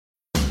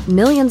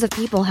Millions of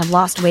people have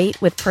lost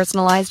weight with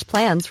personalized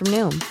plans from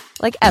Noom.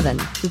 Like Evan,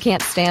 who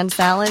can't stand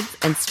salads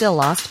and still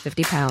lost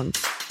 50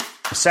 pounds.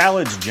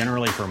 Salads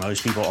generally for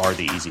most people are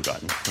the easy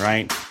button,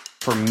 right?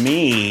 For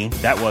me,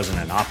 that wasn't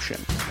an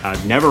option.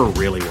 I never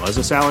really was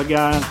a salad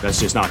guy. That's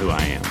just not who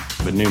I am.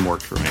 But Noom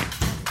worked for me.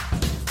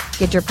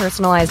 Get your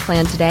personalized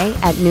plan today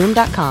at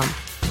Noom.com.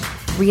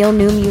 Real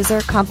Noom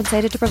user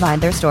compensated to provide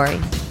their story.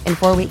 In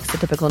 4 weeks, the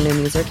typical Noom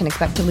user can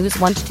expect to lose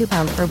 1 to 2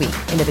 pounds per week.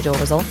 Individual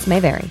results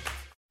may vary.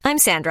 I'm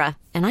Sandra,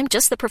 and I'm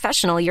just the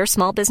professional your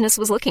small business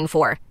was looking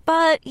for.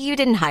 But you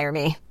didn't hire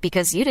me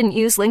because you didn't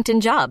use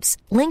LinkedIn Jobs.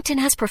 LinkedIn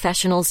has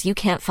professionals you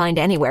can't find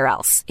anywhere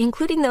else,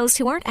 including those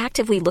who aren't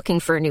actively looking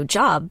for a new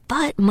job,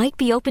 but might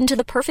be open to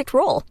the perfect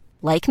role,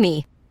 like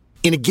me.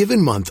 In a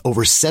given month,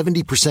 over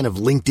 70% of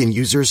LinkedIn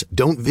users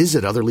don't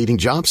visit other leading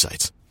job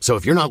sites. So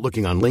if you're not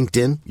looking on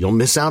LinkedIn, you'll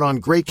miss out on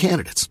great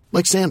candidates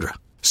like Sandra.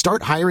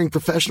 Start hiring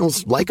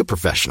professionals like a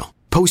professional.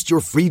 Post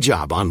your free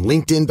job on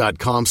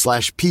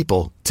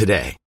linkedin.com/people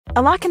today.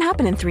 A lot can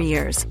happen in 3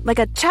 years, like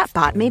a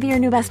chatbot may be your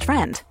new best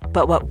friend.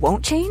 But what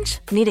won't change?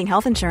 Needing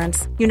health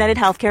insurance. United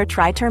Healthcare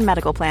Tri-Term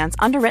Medical Plans,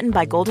 underwritten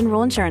by Golden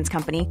Rule Insurance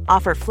Company,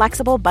 offer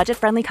flexible,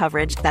 budget-friendly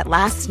coverage that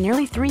lasts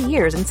nearly 3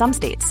 years in some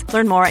states.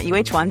 Learn more at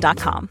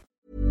uh1.com.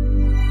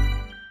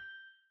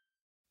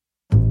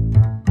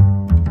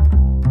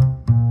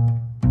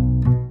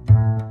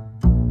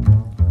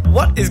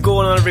 What is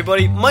going on,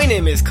 everybody? My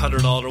name is Conor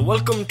Lawler.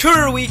 Welcome to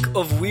another week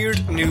of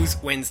Weird News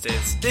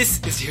Wednesdays. This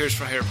is the Here's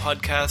for Hire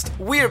podcast.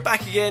 We're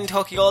back again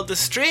talking all the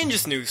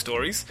strangest news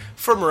stories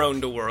from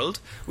around the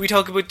world. We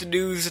talk about the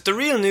news that the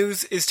real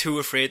news is too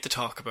afraid to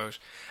talk about.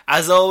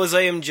 As always,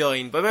 I am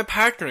joined by my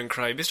partner in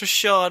crime, Mr.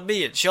 Sean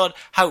Meehan. Sean,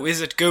 how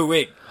is it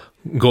going?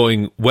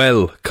 Going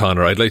well,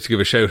 Connor. I'd like to give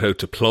a shout out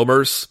to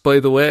plumbers, by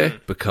the way,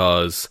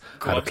 because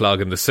I had a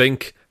clog in the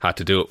sink, had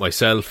to do it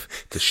myself.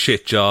 It's a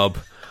shit job.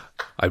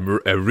 I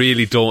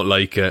really don't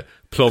like it.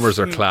 Plumbers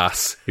are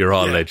class. You're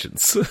all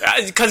legends.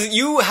 Because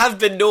you have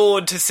been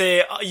known to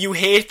say you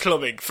hate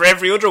plumbing for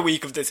every other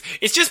week of this.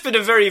 It's just been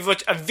a very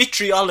much a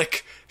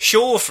vitriolic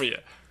show for you.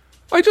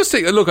 I just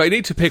think, look, I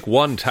need to pick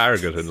one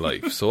target in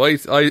life. So I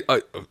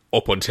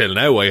up until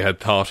now, I had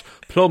thought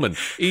plumbing,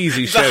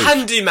 easy shout. The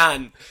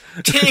handyman,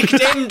 take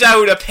them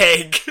down a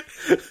peg.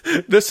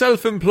 The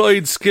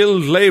self-employed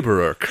skilled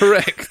labourer,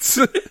 correct.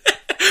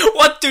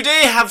 What do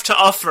they have to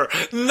offer?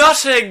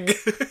 Nothing.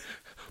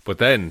 But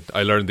then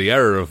I learned the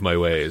error of my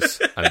ways,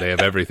 and they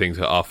have everything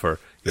to offer.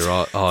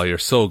 You're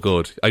so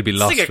good. I'd be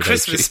lost without you. It's like a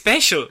Christmas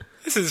special.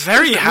 This is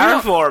very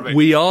heartwarming.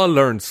 We all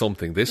learned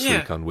something this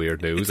week on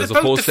Weird News, it's as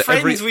opposed to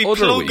every we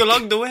other plug week.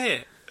 Along the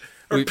way.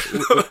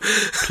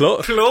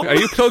 Plug? Are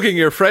you plugging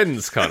your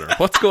friends, Connor?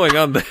 What's going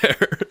on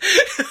there?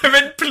 I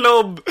meant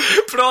plumb,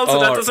 but also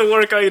that doesn't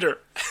work either.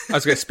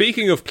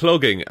 Speaking of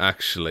plugging,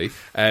 actually,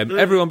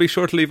 everyone be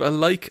sure to leave a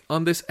like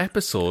on this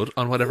episode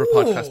on whatever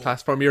podcast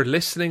platform you're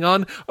listening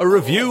on. A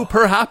review,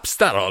 perhaps.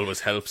 That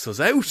always helps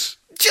us out.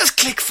 Just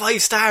click 5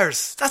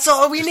 stars. That's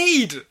all we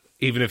need.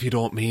 Even if you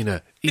don't mean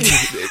it.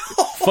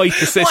 Fight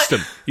the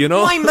system, you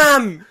know?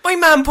 My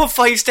mum put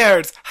 5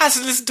 stars.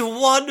 Hasn't listened to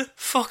one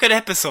fucking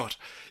episode.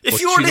 If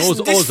you're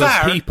listening this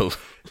far,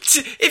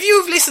 if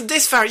you've listened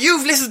this far,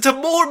 you've listened to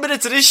more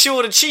minutes of this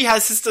show than she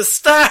has since the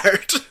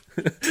start.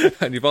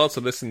 And you've also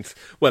listened,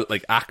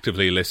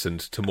 actively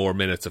listened to more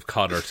minutes of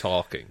Connor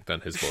talking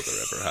than his mother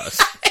ever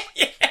has.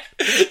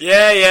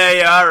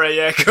 Yeah, alright,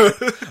 yeah, cool.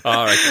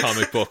 Alright,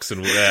 comic books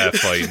and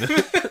fine.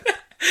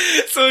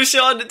 So,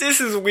 Sean, this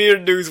is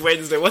Weird News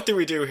Wednesday. What do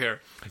we do here?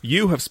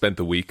 You have spent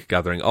the week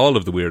gathering all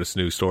of the weirdest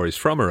news stories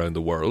from around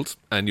the world,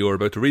 and you're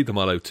about to read them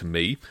all out to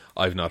me.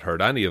 I've not heard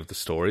any of the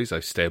stories. I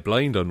stay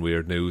blind on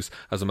weird news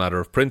as a matter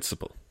of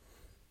principle.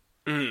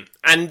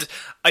 And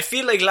I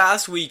feel like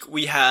last week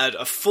we had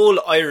a full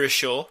Irish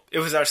show. It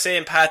was our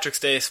St. Patrick's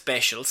Day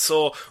special,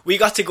 so we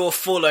got to go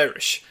full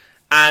Irish.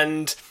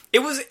 And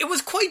it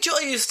was quite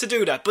joyous to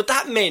do that, but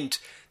that meant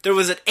there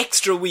was an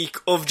extra week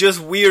of just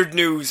weird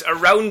news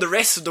around the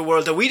rest of the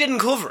world that we didn't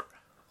cover.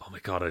 Oh my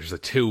god, there's a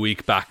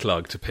 2-week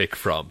backlog to pick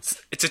from.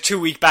 It's a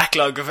 2-week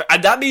backlog,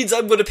 and that means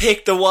I'm going to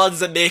pick the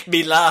ones that make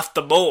me laugh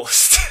the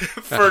most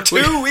for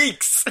 2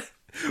 weeks.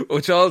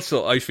 Which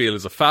also, I feel,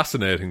 is a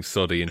fascinating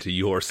study into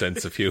your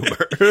sense of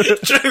humour.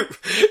 True.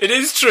 It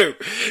is true.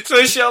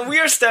 So, Sean, we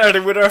are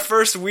starting with our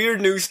first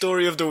weird news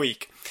story of the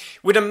week.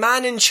 With a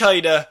man in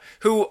China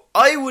who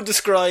I would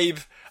describe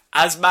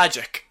as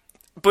magic.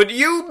 But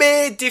you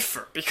may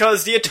differ,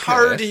 because the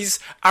authorities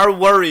are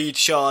worried,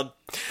 Sean.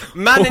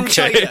 Man in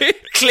China,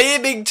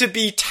 claiming to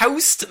be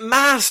Toast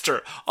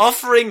Master,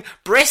 offering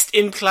breast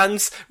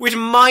implants with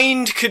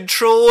mind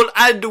control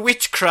and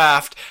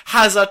witchcraft,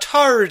 has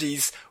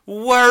authorities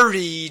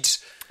worried.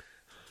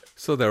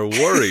 So they're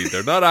worried.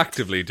 They're not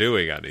actively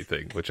doing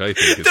anything, which I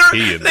think is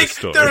key in this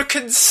story. They're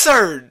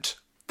concerned.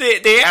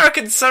 They are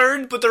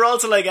concerned, but they're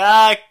also like,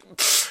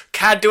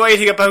 can't do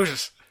anything about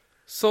it.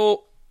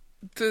 So,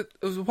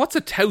 what's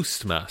a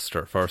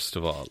Toastmaster, first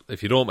of all,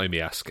 if you don't mind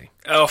me asking?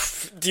 Oh,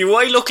 do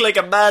I look like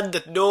a man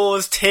that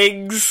knows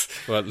things?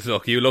 Well,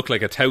 look, you look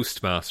like a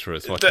Toastmaster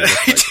is what you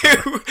look like.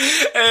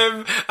 I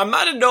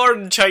man in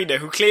northern China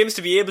who claims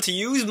to be able to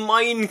use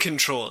mind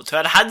control to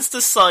enhance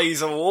the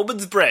size of a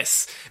woman's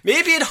breasts,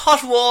 maybe in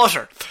hot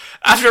water,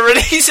 after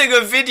releasing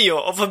a video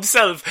of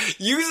himself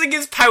using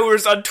his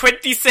powers on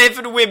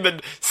 27 women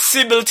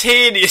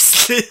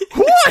simultaneously.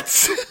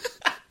 What?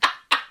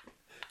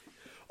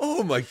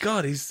 Oh my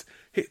god, he's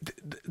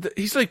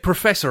like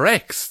Professor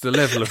X, the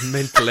level of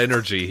mental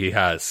energy he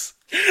has.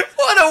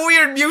 What a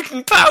weird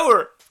mutant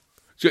power!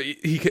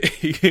 He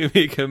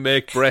can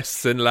make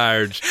breasts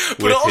enlarge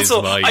but with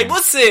also, his mind. I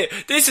must say,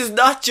 this is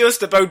not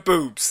just about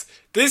boobs.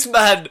 This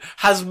man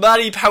has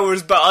many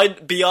powers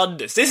beyond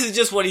this. This is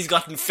just what he's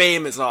gotten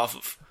famous off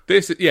of.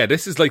 This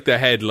is like the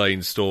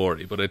headline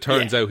story, but it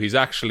turns out he's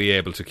actually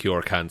able to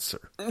cure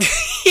cancer.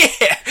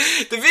 Yeah,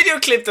 the video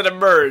clip that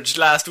emerged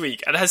last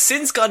week and has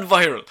since gone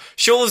viral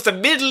shows the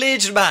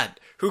middle-aged man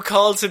who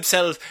calls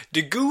himself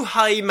the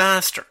Gu-Hai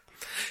Master,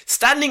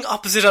 standing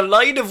opposite a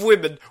line of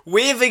women,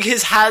 waving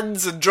his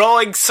hands and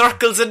drawing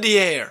circles in the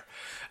air.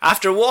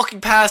 After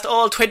walking past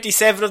all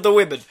 27 of the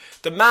women,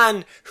 the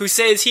man, who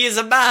says he is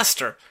a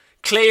master,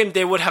 claimed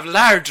they would have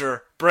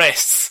larger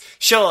breasts.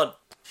 Sean,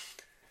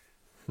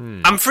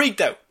 I'm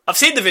freaked out. I've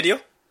seen the video.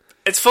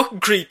 It's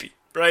fucking creepy,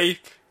 right?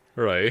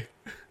 Right.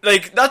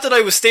 Like, not that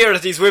I was staring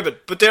at these women,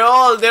 but they're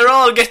all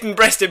getting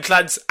breast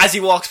implants as he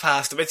walks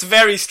past them. It's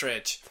very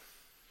strange.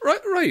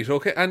 Right,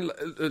 okay, and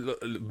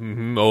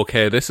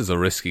okay, this is a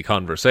risky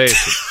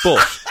conversation,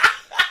 but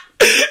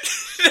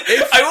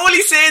I'm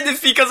only saying this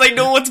because I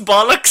know it's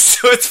bollocks,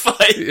 so it's fine.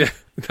 Yeah,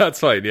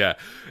 that's fine. Yeah,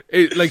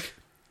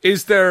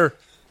 is there?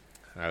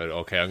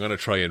 Okay, I'm going to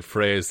try and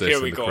phrase this.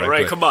 Here we go.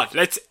 Right, come on,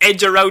 let's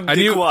edge around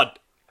the quad.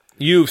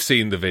 You've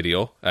seen the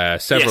video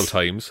several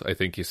times, I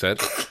think you said.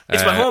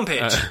 It's my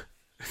homepage.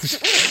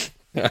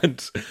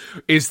 And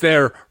is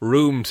there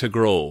room to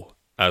grow,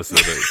 as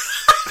it is?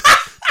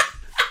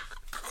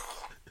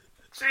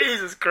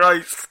 Jesus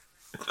Christ.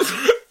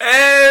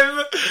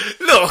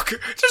 Look,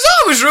 there's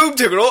always room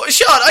to grow.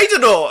 Sean, I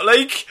don't know,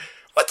 like,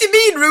 what do you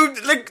mean room?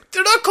 Like,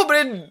 they're not coming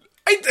in.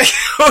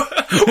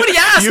 What are you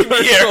asking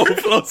me here? You are so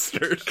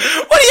flustered.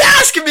 What are you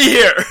asking me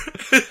here?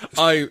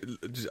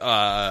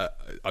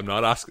 I'm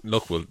not asking.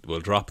 Look, we'll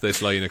drop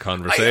this line of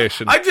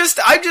conversation. I'm just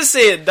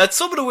saying that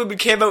some of the women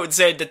came out and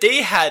said that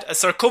they had a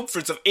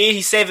circumference of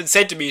 87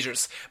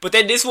 centimetres, but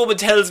then this woman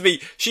tells me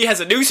she has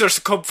a new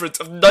circumference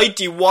of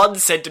 91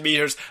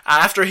 centimetres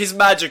after his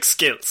magic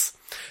skills.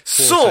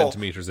 4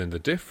 centimetres in the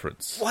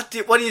difference. What do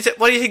you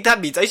think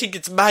that means? I think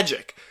it's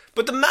magic.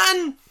 But the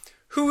man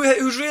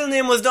whose real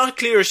name was not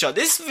clear, Sean,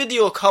 this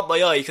video caught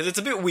my eye because it's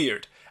a bit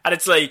weird, and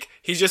it's like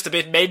he's just a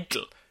bit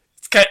mental.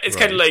 It's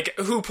kind of like,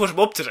 who put him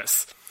up to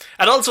this?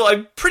 And also,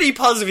 I'm pretty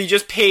positive he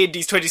just paid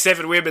these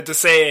 27 women to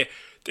say,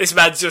 this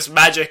man's just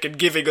magic and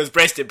giving us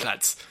breast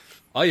implants.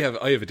 I have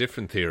a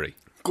different theory.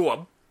 Go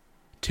on.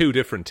 2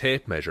 different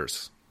tape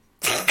measures.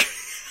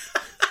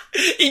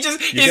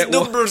 His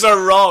numbers are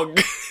wrong.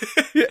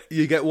 Yeah,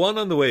 you get one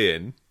on the way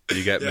in,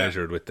 you get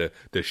measured with the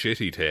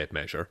shitty tape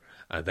measure,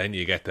 and then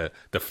you get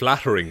the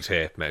flattering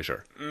tape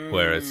measure,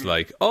 where it's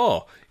like,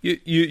 oh,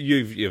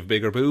 you've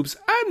bigger boobs,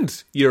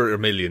 and you're a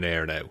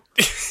millionaire now.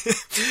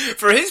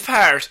 For his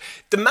part,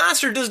 the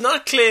Master does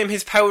not claim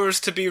his powers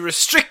to be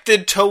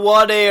restricted to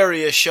one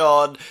area,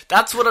 Sean.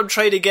 That's what I'm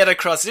trying to get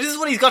across. This is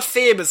what he's got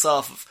famous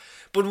off of.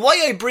 But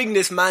why I bring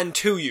this man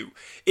to you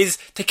is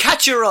to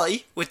catch your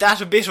eye with that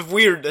a bit of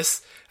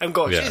weirdness and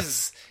go,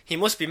 Jesus, he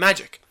must be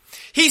magic.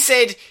 He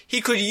said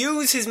he could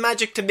use his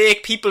magic to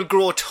make people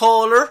grow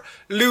taller,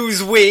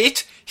 lose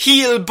weight,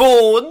 heal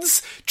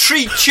bones,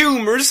 treat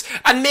tumours,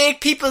 and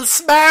make people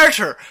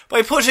smarter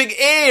by putting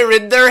air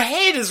in their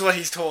head, is what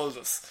he's told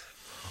us.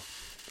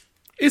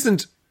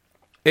 Isn't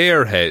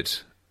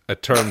airhead a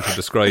term to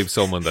describe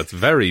someone that's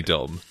very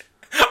dumb?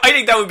 I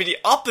think that would be the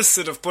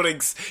opposite of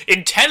putting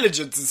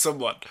intelligence in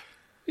someone.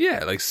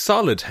 Yeah, like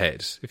solid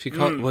head. If you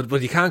call,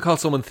 but you can't call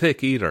someone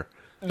thick either.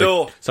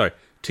 No. Sorry,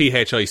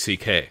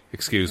 THICK.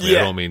 Excuse me,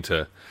 I don't mean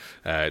to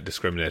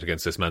discriminate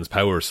against this man's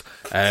powers.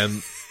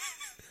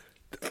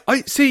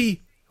 I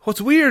see. What's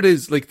weird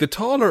is, like, the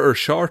taller or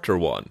shorter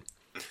one,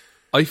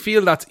 I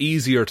feel that's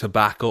easier to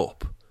back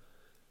up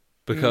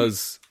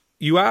because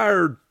you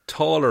are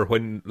taller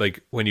when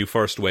you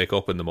first wake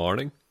up in the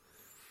morning,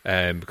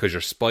 because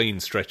your spine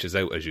stretches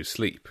out as you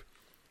sleep.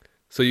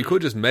 So you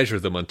could just measure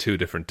them on 2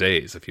 different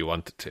days if you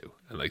wanted to,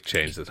 and like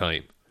change the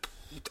time.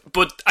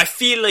 But I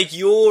feel like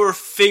you're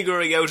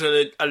figuring out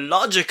a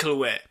logical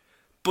way.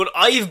 But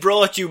I've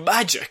brought you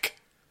magic.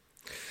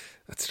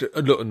 That's true.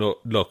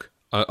 Look.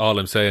 All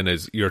I'm saying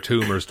is your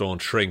tumours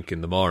don't shrink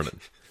in the morning.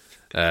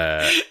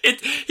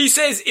 He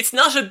says it's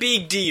not a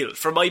big deal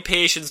for my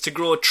patients to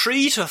grow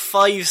 3 to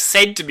 5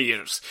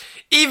 centimetres.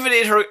 Even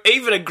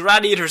a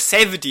granny in her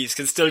 70s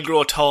can still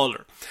grow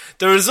taller.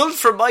 The result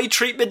from my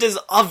treatment is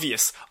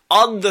obvious.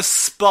 On the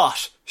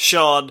spot,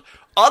 Sean.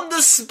 On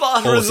the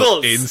spot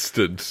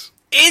results.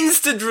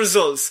 Instant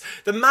results.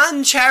 The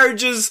man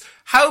charges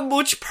how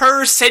much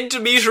per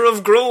centimetre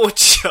of growth,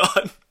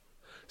 Sean?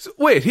 So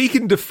wait, he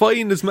can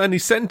define as many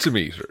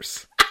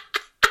centimetres?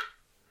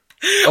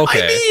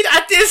 Okay. I mean,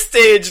 at this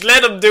stage,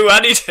 let him do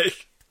anything.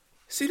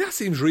 See, that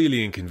seems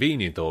really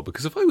inconvenient, though,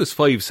 because if I was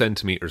 5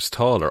 centimetres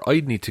taller,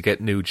 I'd need to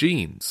get new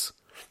jeans.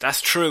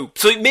 That's true.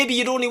 So maybe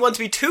you'd only want to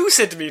be 2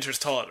 centimetres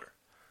taller.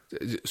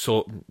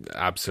 So,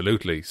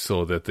 absolutely.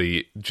 So that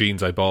the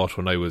jeans I bought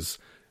when I was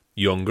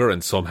younger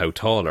and somehow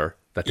taller,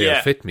 that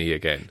they'll fit me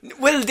again.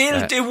 Well, they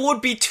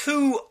would be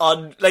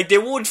they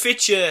won't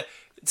fit you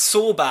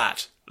so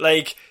bad.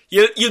 Like,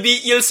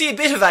 you'll see a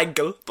bit of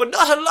ankle, but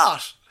not a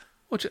lot.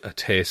 What, a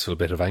tasteful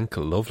bit of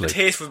ankle, lovely. A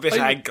tasteful bit of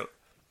ankle.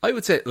 I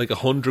would say like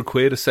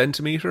 £100 a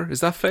centimetre.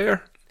 Is that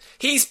fair?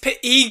 He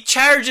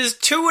charges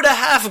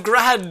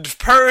 $2,500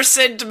 per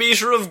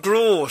centimetre of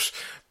growth.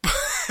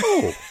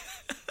 Oh,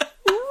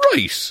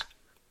 right.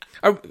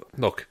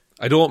 Look,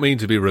 I don't mean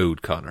to be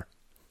rude, Connor.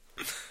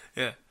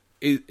 Yeah.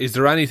 Is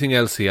there anything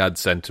else he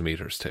adds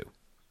centimetres to?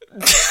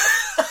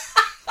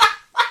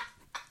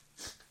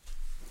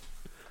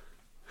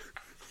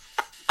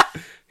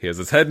 He has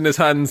his head in his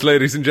hands,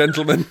 ladies and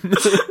gentlemen.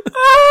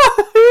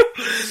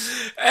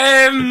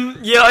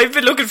 Yeah, I've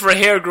been looking for a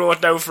hair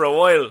growth now for a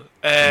while.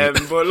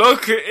 But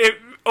look,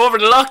 over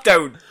the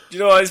lockdown,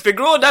 it's been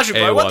growing naturally,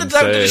 but I want it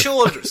down to the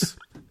shoulders.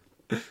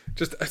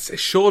 Just a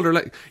shoulder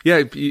length.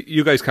 Yeah,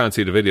 you guys can't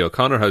see the video.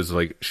 Connor has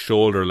like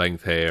shoulder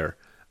length hair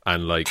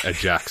and like a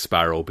Jack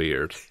Sparrow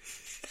beard.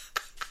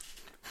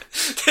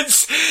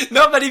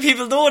 Not many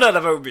people know that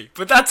about me,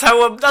 but that's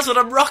what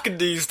I'm rocking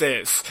these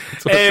days.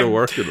 That's what you're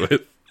working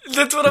with.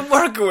 That's what I'm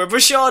working with.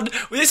 But Sean,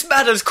 this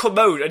man has come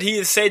out and he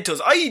has said to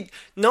us,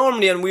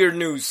 normally on Weird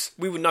News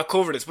we would not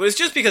cover this, but it's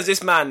just because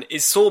this man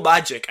is so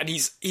magic and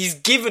he's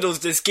given us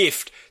this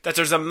gift that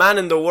there's a man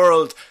in the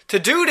world to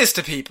do this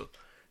to people.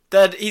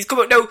 That he's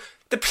come out. Now,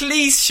 the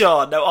police,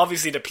 Sean, now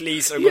obviously the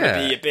police are going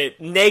to be a bit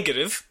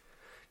negative.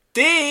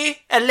 They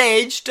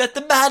allege that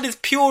the man is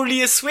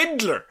purely a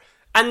swindler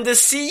and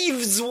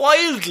deceives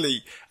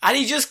wildly, and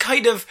he just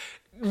kind of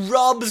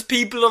robs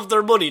people of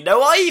their money.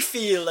 Now, I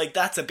feel like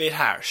that's a bit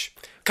harsh,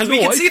 because we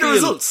can see the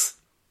results.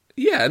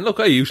 Yeah, and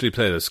look, I usually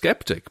play the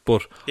skeptic,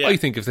 but I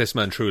think if this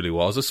man truly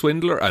was a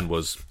swindler and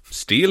was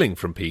stealing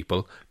from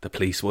people, the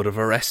police would have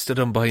arrested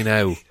him by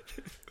now.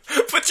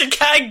 But you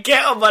can't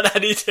get him on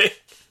anything.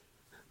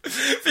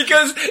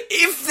 Because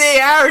if they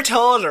are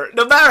taller,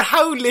 no matter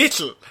how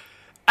little,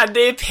 and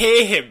they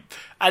pay him,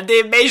 and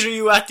they measure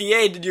you at the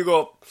end, and you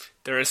go,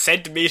 they're a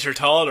centimetre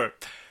taller,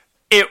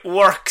 it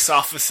works,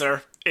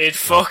 officer. It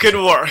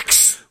fucking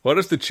works. What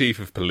if the chief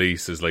of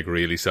police is like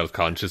really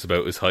self-conscious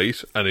about his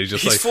height, and he's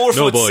just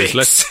 4'6". Boys,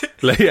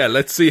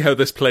 let's see how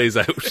this plays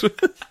out.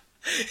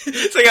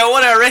 It's like, I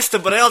want to arrest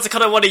him, but I also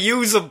kind of want to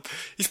use him.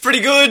 He's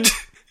pretty good.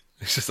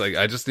 It's just like,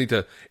 I just need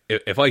to,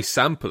 if I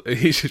sample,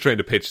 he's just trying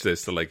to pitch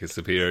this to like his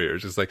superior.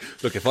 It's just like,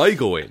 look, if I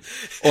go in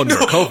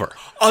undercover.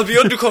 No, I'll be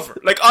undercover.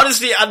 Like,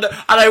 honestly, and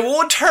I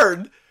won't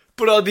turn,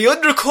 but I'll be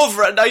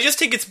undercover, and I just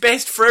think it's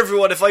best for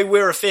everyone if I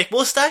wear a fake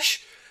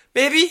mustache,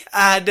 maybe,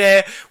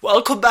 and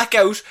I'll come back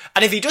out,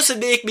 and if he doesn't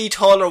make me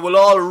taller, we'll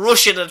all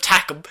rush in and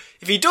attack him.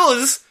 If he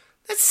does,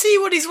 let's see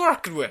what he's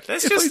working with.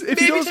 Let's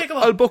take him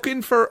on. I'll book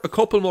in for a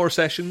couple more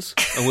sessions,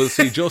 and we'll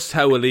see just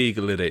how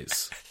illegal it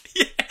is.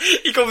 Yeah,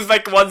 he comes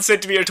back 1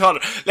 centimetre taller.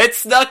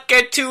 Let's not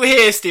get too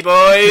hasty,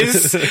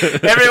 boys.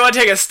 Everyone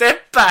take a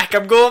step back.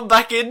 I'm going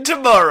back in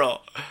tomorrow.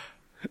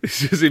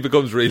 It's just he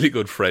becomes really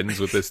good friends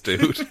with this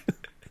dude.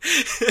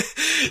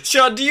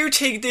 Sean, do you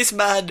think this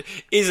man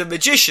is a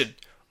magician,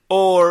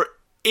 or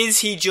is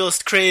he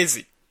just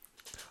crazy?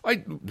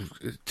 I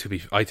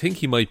think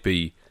he might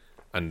be,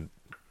 and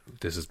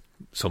this is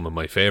some of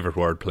my favourite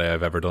wordplay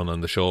I've ever done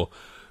on the show,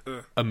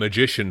 a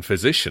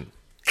magician-physician.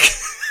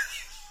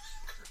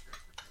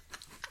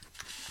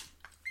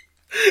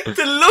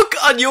 The look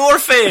on your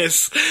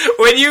face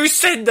when you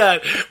said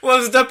that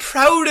was the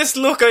proudest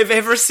look I've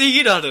ever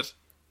seen on it.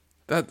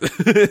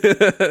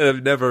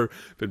 I've never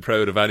been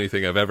proud of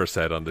anything I've ever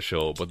said on the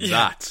show, but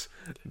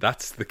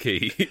that's the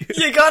key.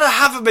 You gotta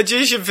have a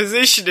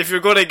magician-physician if you're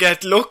gonna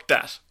get looked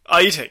at,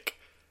 I think.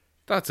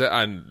 That's it,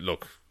 and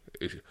look,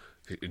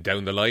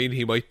 down the line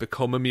he might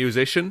become a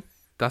musician.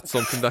 That's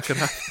something that can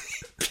happen.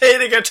 Playing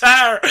the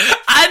guitar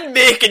and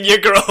making you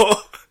grow.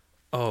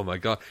 Oh my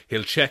god,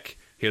 he'll check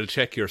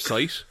your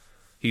sight.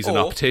 He's an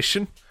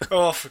optician.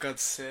 Oh, for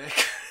God's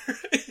sake.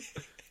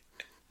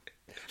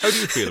 How do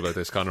you feel about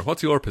this, Connor?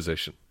 What's your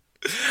position?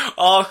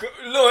 Oh,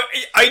 look,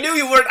 I knew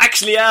you weren't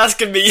actually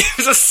asking me. It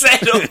was a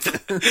setup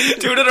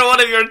to another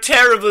one of your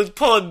terrible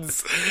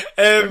puns.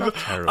 Terrible.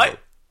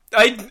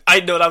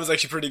 I know that was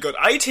actually pretty good.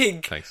 I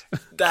think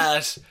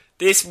that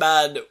this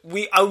man,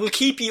 I will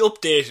keep you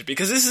updated,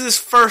 because this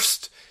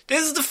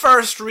is the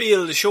first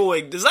real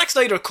showing. The Zack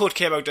Snyder cut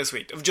came out this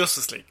week of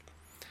Justice League.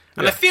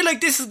 And I feel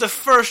like this is the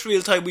first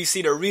real time we've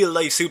seen a real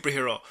life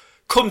superhero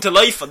come to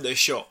life on this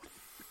show.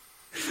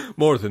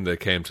 More than they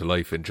came to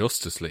life in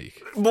Justice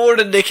League. More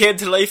than they came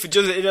to life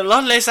in a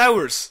lot less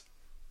hours.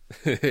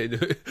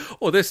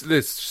 Oh,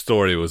 this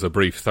story was a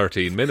brief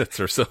 13 minutes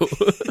or so.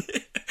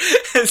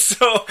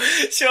 So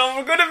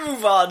we're going to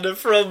move on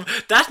from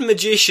that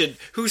magician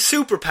who's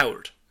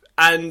superpowered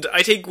and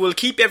I think we'll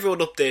keep everyone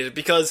updated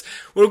because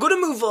we're going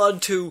to move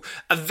on to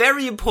a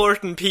very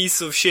important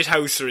piece of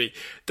shithousery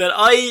that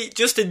I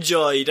just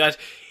enjoy. That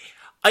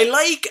I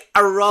like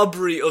a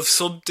robbery of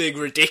something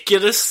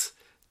ridiculous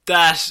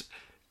that,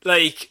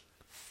 like,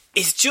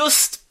 is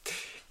just...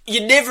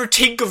 You never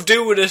think of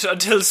doing it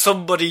until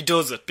somebody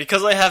does it,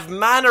 because I have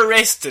man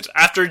arrested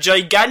after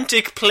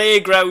gigantic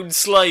playground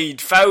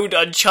slide found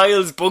on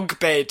child's bunk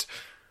bed.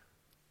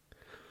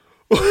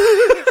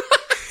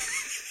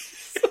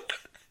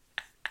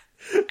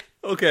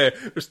 Okay,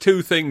 there's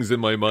two things in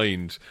my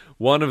mind.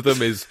 One of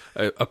them is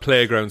a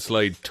playground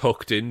slide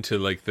tucked into,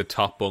 like, the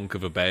top bunk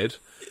of a bed.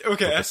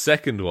 Okay. But the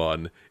second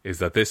one is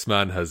that this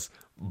man has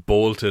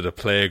bolted a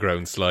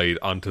playground slide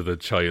onto the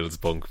child's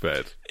bunk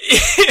bed.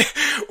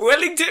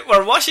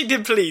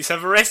 Washington police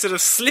have arrested a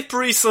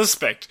slippery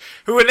suspect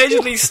who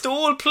allegedly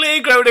stole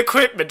playground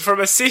equipment from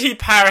a city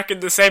park in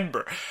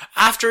December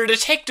after a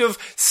detective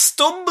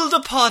stumbled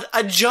upon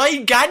a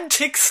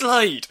gigantic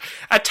slide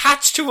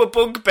attached to a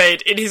bunk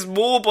bed in his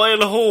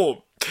mobile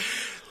home.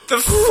 The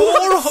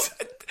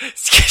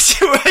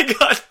hang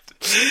on.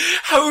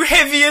 How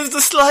heavy is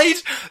the slide?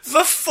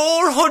 The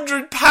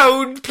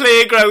 400-pound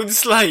playground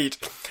slide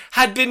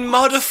had been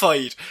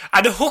modified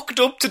and hooked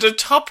up to the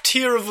top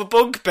tier of a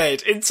bunk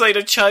bed inside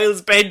a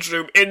child's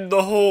bedroom in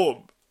the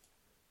home.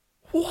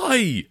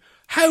 Why?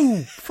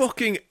 How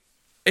fucking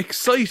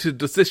excited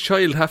does this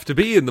child have to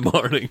be in the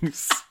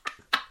mornings?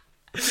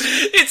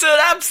 It's an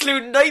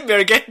absolute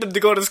nightmare getting him to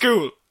go to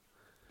school.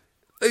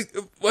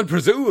 Well,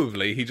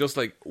 presumably he just,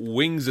 like,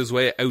 wings his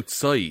way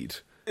outside.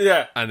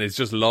 Yeah. And is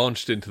just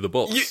launched into the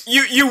bus.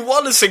 You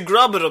Wallace and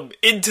Gromit him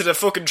into the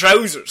fucking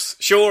trousers,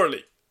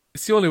 surely.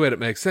 It's the only way that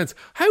makes sense.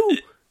 How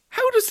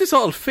does this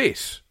all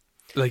fit?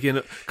 Like, you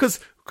know, because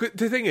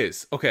the thing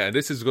is, okay, and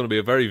this is going to be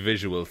a very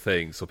visual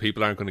thing, so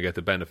people aren't going to get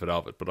the benefit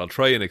of it, but I'll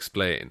try and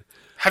explain.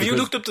 Have you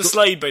looked up the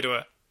slide, by the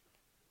way?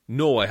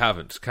 No, I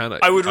haven't. Can I?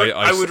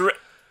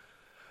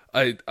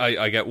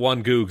 I get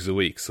one Googs a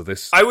week, so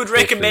this... I would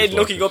recommend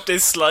looking up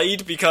this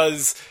slide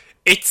because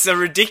it's a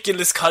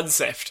ridiculous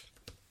concept.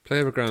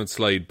 Playground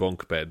slide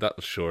bunk bed.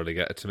 That'll surely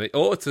get it to me.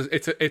 Oh,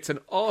 it's an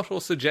auto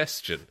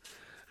suggestion.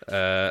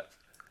 Hang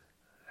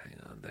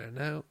on there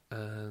now,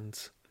 and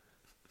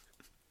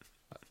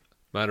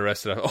man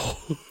arrested.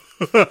 Oh,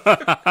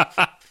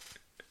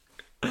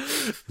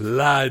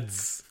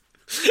 lads,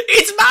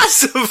 it's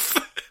massive.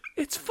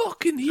 It's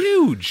fucking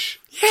huge.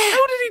 Yeah.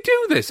 How did he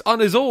do this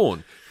on his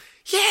own?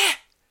 Yeah.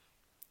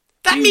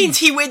 That means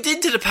he went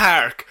into the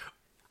park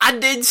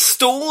and then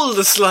stole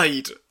the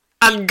slide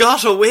and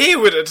got away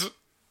with it.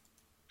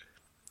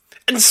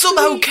 And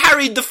somehow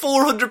carried the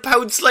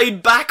 400-pound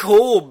slide back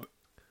home.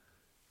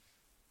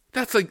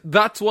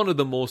 That's one of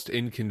the most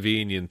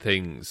inconvenient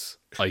things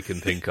I can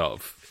think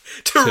of.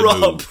 to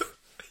rob.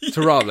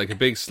 To rob, like a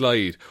big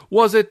slide.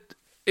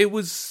 It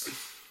was...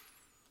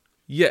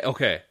 Yeah,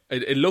 okay.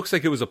 It looks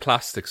like it was a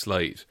plastic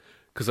slide.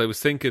 Because I was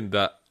thinking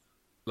that,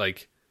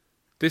 like,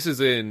 this is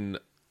in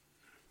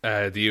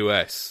the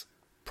US.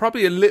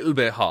 Probably a little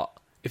bit hot.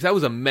 If that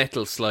was a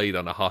metal slide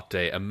on a hot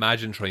day,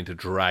 imagine trying to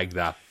drag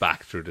that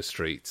back through the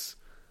streets.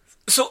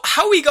 So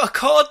how he got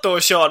caught though,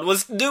 Sean,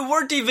 was they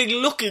weren't even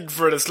looking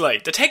for the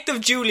slide. Detective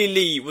Julie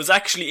Lee was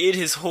actually in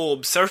his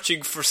home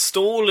searching for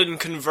stolen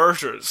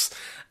converters.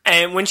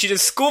 And when she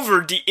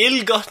discovered the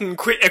ill-gotten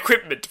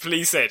equipment,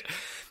 police said,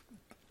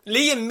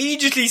 Lee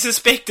immediately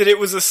suspected it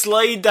was a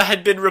slide that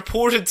had been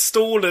reported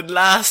stolen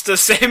last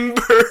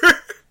December.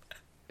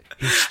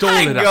 He stole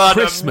it at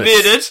Christmas. Hang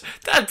on a minute.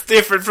 That's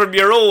different from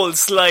your old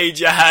slide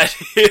you had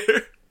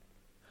here.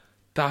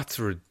 That's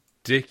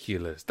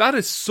ridiculous. That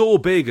is so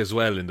big as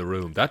well in the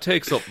room. That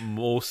takes up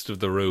most of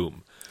the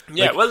room.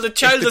 Yeah, like, well, the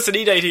child doesn't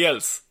need anything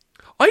else.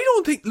 I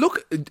don't think...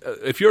 Look,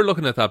 if you're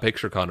looking at that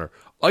picture, Connor,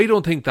 I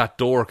don't think that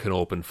door can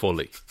open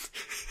fully.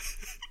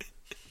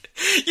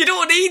 You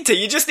don't need to.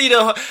 You just need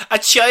a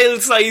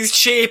child-sized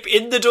shape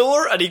in the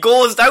door, and he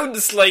goes down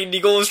the slide and he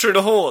goes through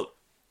the hole.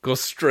 Go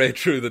straight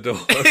through the door.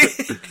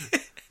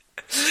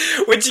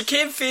 When she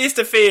came face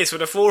to face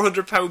with a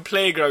 400-pound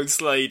playground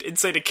slide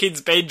inside a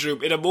kid's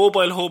bedroom in a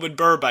mobile home in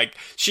Burbank,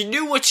 she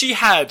knew what she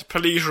had,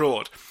 police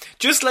wrote.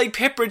 Just like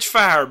Pepperidge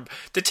Farm,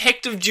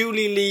 Detective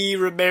Julie Lee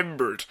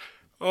remembered.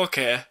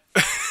 Okay.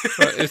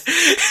 Is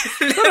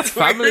that a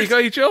Family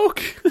Guy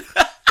joke?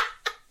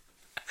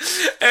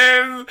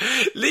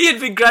 Lee had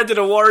been granted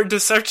a warrant to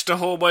search the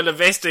home while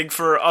investigating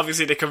for,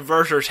 obviously, the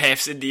converter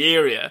thefts in the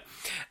area.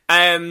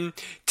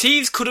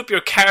 Thieves cut up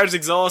your car's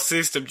exhaust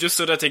system just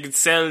so that they could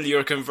sell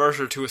your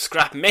converter to a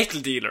scrap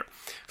metal dealer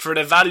for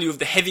the value of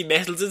the heavy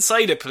metals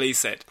inside it, police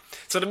said.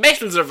 So the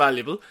metals are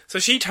valuable, so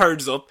she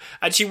turns up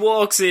and she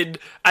walks in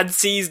and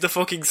sees the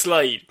fucking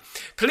slide.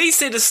 Police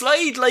say the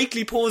slide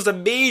likely posed a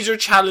major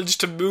challenge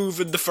to move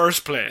in the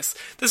first place.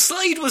 The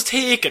slide was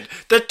taken,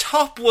 the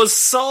top was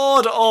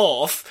sawed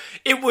off,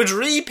 it was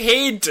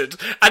repainted,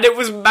 and it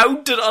was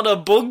mounted on a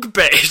bunk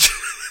bed.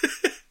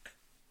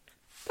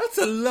 That's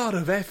a lot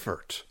of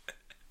effort.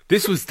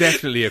 This was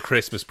definitely a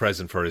Christmas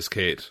present for his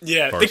kid.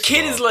 Yeah, the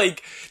kid is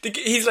like,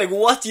 he's like,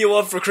 what do you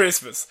want for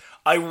Christmas?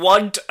 I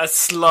want a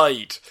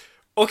slide.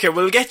 Okay,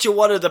 we'll get you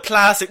one of the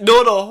plastic.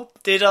 No,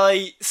 did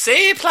I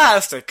say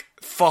plastic?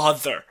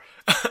 Father.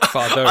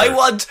 I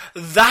want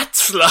that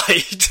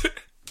slide.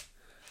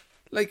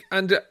 Like,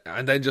 and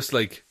then just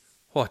like,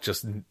 what,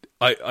 just...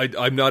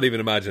 I'm not even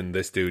imagining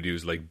this dude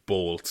used like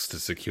bolts to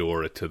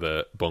secure it to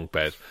the bunk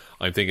bed.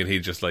 I'm thinking he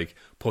just like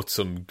put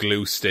some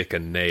glue stick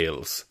and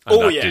nails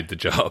and did the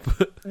job.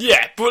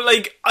 Yeah, but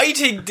like I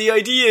think the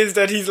idea is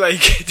that he's like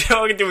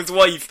talking to his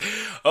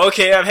wife.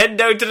 Okay, I'm heading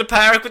down to the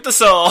park with the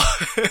saw.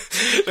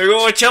 They're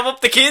going to chop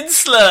up the kids'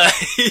 slide.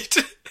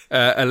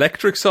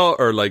 Electric saw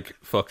or like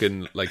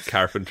fucking like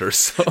carpenter's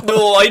saw?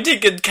 No, I'm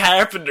thinking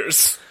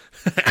carpenters.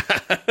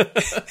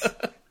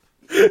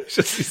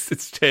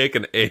 It's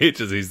taking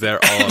ages. He's there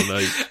all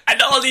night. And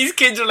all these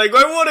kids are like,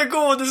 I want to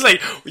go. And it's like,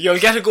 you'll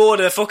get to go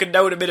to fucking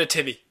now in a minute,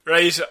 Timmy.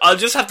 Right? I'll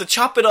just have to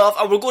chop it off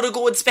and we're going to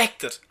go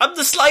inspect it. I'm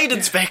the slide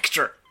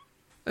inspector.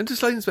 And the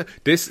slide inspector.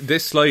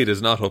 This slide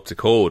is not up to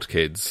code,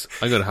 kids.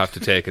 I'm going to have to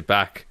take it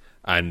back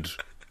and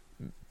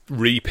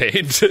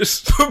repaint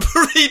it.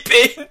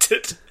 Repaint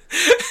it.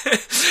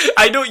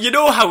 I know, you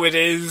know how it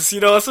is. You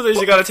know, sometimes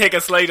you got to take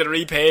a slide and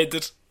repaint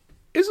it.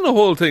 Isn't the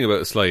whole thing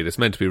about a slide, it's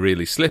meant to be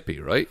really slippy,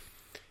 right?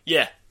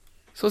 Yeah.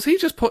 So is he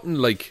just putting,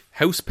 like,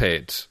 house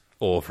paint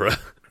over it?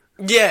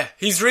 Yeah,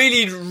 he's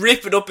really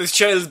ripping up his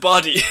child's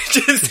body.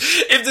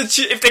 Just,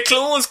 if the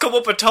clothes come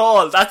up at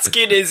all, that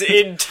skin is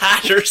in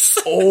tatters.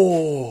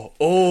 Oh,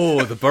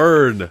 the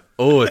burn.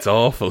 Oh, it's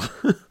awful.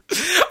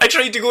 I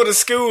tried to go to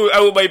school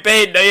out of my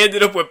bed and I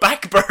ended up with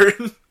back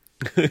burn.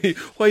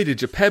 Why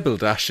did you pebble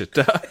dash it,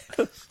 Dad?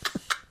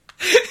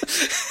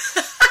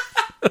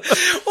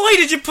 Why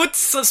did you put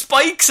some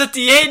spikes at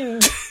the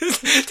end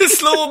to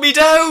slow me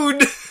down?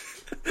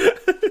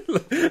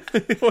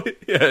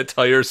 Yeah, a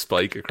tyre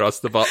spike across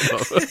the bottom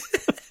of it.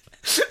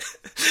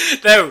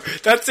 Now,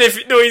 that's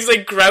if... No, he's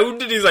like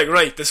grounded. He's like,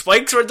 right, the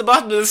spikes are at the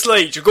bottom of the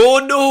slide. You're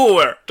going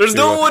nowhere. There's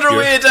no other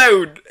way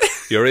down.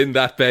 You're in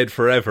that bed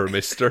forever,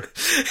 mister.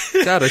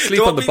 Dad, I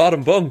sleep on the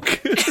bottom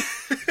bunk.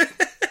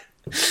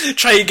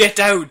 Try and get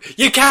down.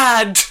 You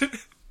can't.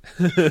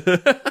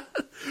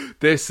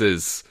 This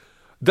is...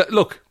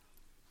 Look,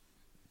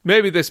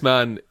 maybe this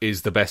man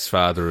is the best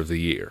father of the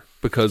year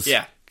because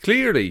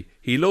clearly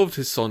he loved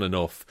his son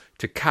enough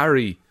to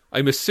carry,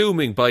 I'm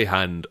assuming by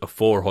hand, a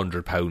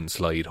 400-pound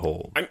slide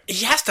home.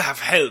 He has to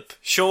have help,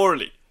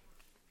 surely.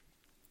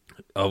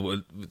 Oh,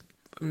 well,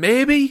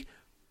 maybe,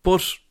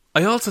 but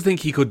I also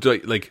think he could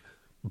like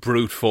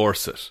brute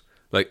force it.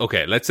 Like,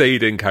 okay, let's say he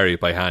didn't carry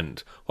it by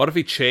hand. What if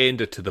he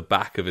chained it to the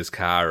back of his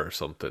car or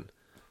something?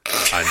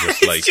 And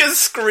just like he's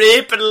just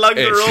scraping along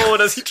the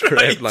road as he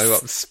drives. Like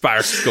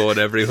sparks going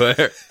everywhere.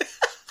 And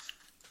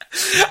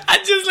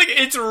just like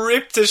it's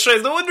ripped to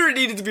shreds. No wonder it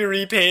needed to be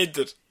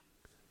repainted.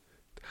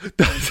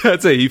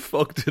 That's it. He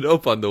fucked it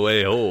up on the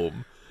way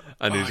home,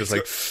 and he's just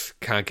like,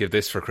 can't give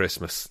this for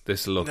Christmas.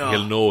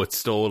 He'll know it's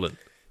stolen.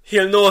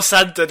 He'll know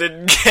Santa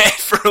didn't get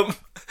from.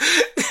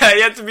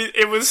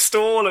 It was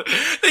stolen.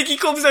 Like he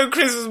comes down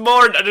Christmas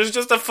morning and there's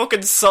just a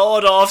fucking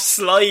sawed off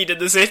slide in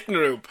the sitting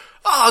room.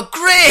 Oh,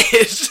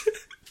 great!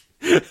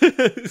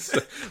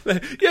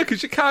 Yeah,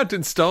 because you can't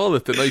install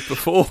it the night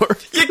before.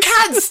 You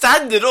can't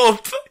stand it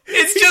up.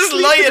 It's just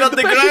lying on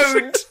the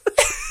ground.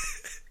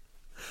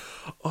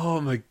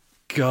 Oh my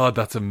god,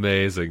 that's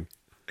amazing.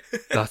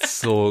 That's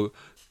so...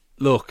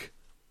 Look,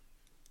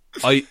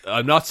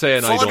 I'm not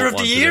saying I don't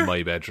want it in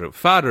my bedroom.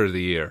 Father of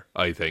the year,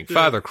 I think. Yeah.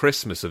 Father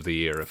Christmas of the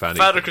year, if anything.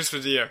 Father Christmas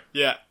of the year,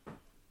 yeah.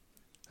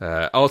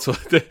 Also,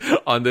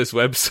 on this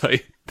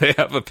website, they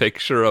have a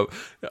picture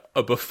of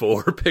a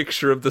before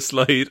picture of the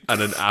slide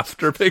and an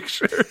after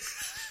picture.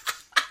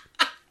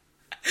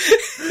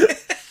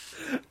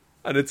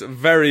 And it's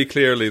very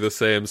clearly the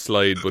same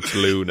slide, but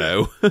blue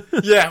now.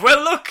 Yeah,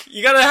 well, look,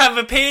 you gotta have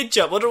a paint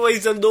job,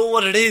 otherwise they'll know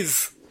what it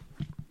is.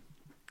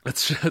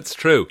 That's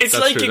true. It's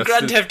like in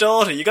Grand Theft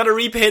Auto. You gotta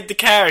repaint the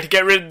car to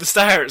get rid of the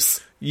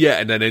stars. Yeah,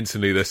 and then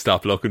instantly they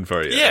stop looking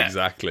for you. Yeah.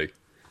 Exactly.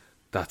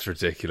 That's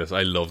ridiculous.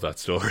 I love that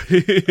story.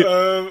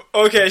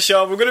 Okay,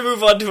 Sean, we're going to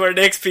move on to our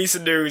next piece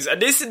of news. And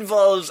this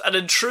involves an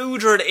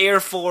intruder in Air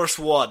Force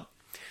One.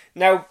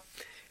 Now,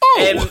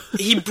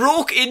 he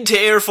broke into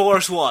Air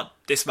Force One,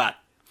 this man.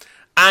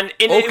 And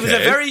it was a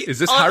very... Is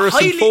this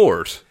Harrison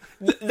Ford?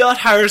 Not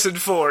Harrison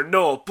Ford,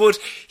 no. But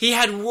he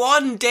had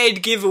one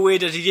dead giveaway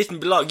that he didn't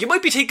belong. You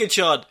might be thinking,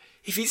 Sean,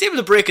 if he's able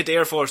to break into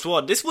Air Force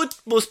One, this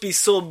must be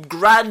some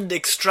grand,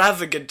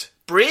 extravagant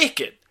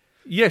break-in.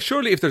 Yeah,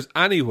 surely if there's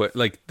anywhere,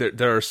 like,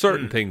 there are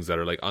certain things that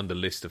are, like, on the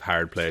list of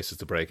hard places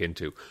to break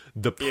into.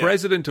 The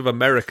President of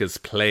America's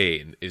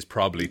plane is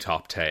probably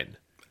top 10.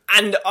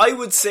 And I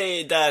would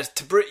say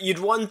that you'd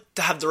want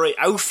to have the right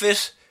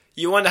outfit.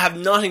 You want to have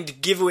nothing to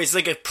give away. It's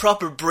like a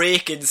proper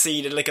break-in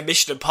scene in, like, a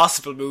Mission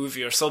Impossible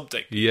movie or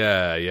something.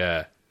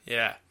 Yeah.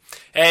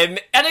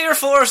 At Air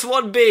Force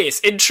One base,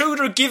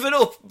 intruder given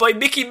up by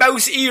Mickey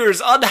Mouse ears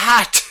on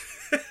hat.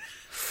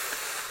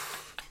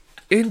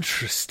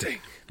 Interesting.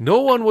 No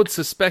one would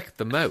suspect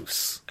the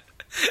mouse.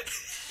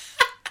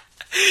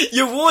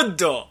 You would,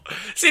 though.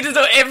 See, as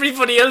though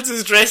everybody else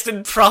is dressed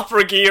in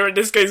proper gear and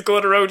this guy's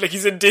going around like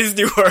he's in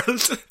Disney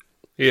World.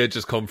 He had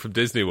just come from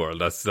Disney World.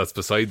 That's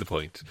beside the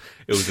point.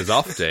 It was his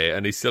off day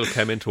and he still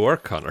came into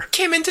work, Connor.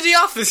 Came into the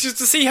office just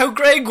to see how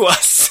Greg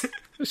was.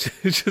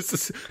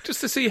 just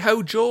to see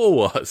how Joe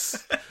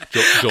was.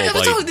 Joe I was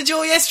Biden. talking to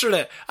Joe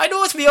yesterday. I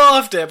know it's me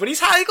off day, but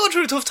he's going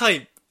through a tough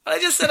time. And I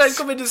just said I'd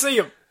come in to see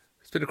him.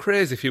 It's been a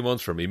crazy few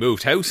months for him. He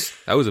moved house.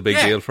 That was a big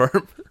deal for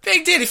him.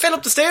 Big deal. He fell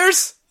up the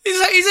stairs.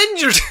 He's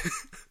injured.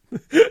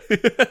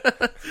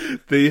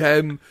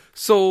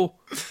 So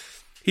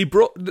he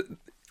brought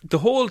the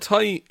whole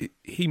time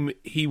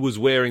he was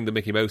wearing the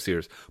Mickey Mouse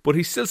ears, but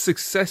he still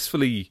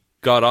successfully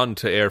got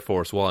onto Air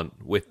Force One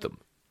with them.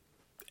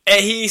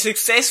 He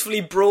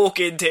successfully broke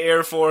into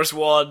Air Force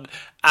One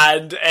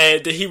and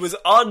he was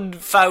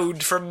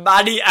unfound for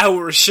many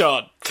hours,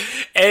 Sean.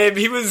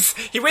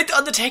 He went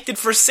undetected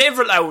for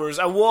several hours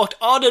and walked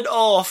on and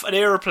off an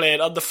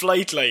airplane on the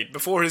flight line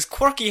before his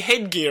quirky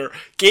headgear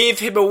gave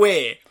him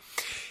away.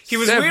 He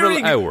was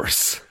several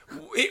hours.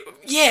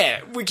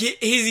 Yeah,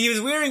 he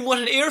was wearing what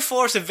an Air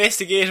Force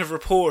investigative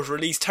report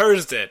released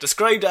Thursday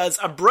described as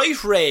a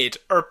bright red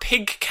or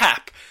pink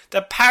cap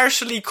that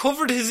partially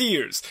covered his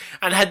ears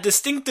and had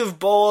distinctive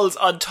balls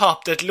on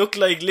top that looked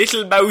like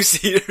little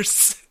mouse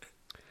ears.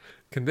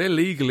 Can they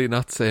legally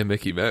not say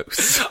Mickey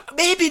Mouse?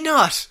 Maybe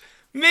not.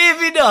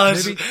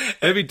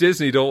 Maybe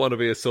Disney don't want to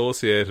be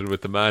associated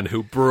with the man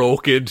who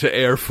broke into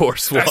Air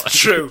Force One. That's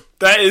true.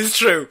 That is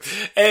true.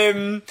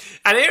 An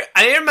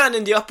airman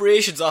in the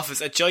operations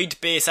office at Joint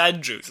Base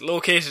Andrews,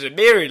 located in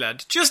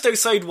Maryland, just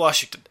outside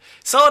Washington,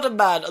 saw the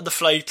man on the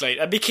flight line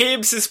and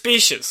became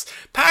suspicious,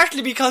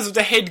 partly because of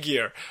the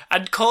headgear,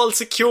 and called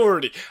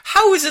security.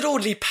 How is it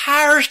only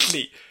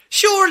partly?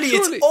 Surely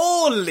it's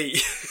only.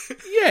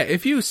 Yeah,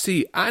 if you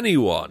see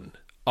anyone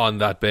on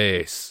that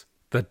base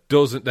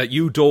that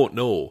you don't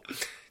know,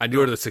 and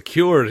you're the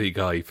security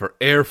guy for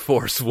Air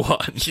Force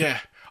One.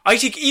 Yeah. I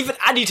think even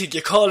anything,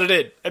 you call it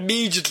in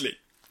immediately.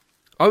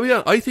 Oh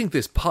yeah, I think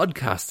this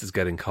podcast is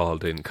getting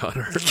called in,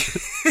 Connor.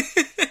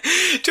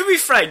 To be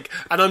frank,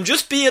 and I'm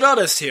just being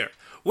honest here,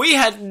 we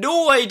had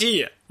no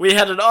idea we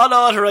had an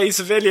unauthorised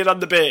civilian on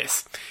the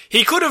base.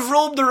 He could have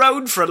roamed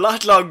around for a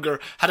lot longer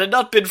had it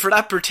not been for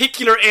that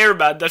particular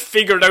airman that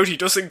figured out he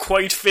doesn't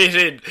quite fit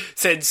in,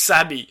 said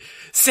Sammy.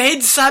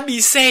 Sammy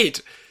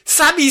said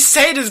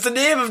is the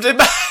name of the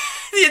man,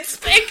 the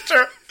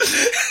inspector.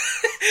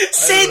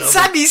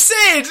 Sammy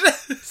said.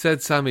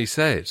 Sammy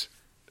said.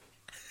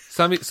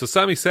 So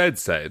Sammy said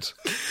that.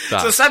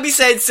 So Sammy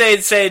said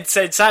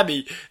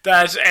Sammy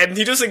that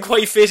he doesn't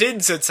quite fit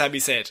in, said Sammy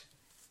said.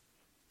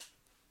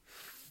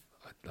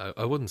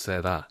 I wouldn't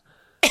say that.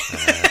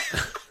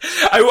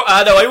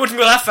 I wouldn't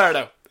go that far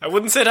now. I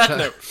wouldn't say that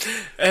now.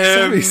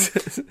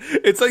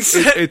 It's like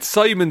it's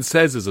Simon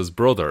Says is his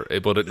brother,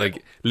 but it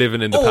like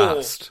living in the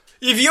past.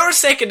 If your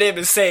second name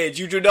is Said,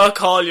 you do not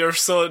call your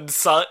son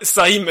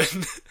Simon.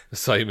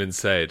 Simon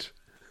Said.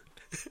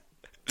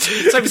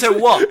 Simon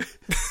said what?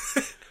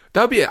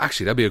 That'd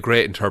be a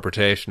great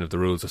interpretation of the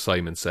rules of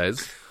Simon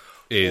Says.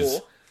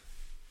 It's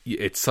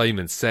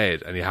Simon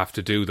Said, and you have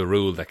to do the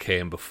rule that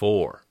came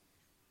before.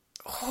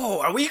 Oh,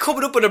 are we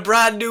coming up with a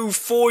brand new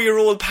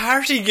 4-year-old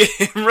party game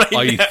right now?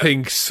 I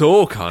think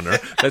so, Connor.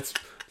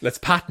 Let's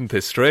patent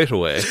this straight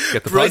away.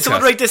 Get the podcast.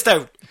 Someone write this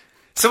down.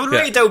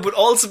 Write it down, but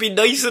also be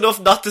nice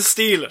enough not to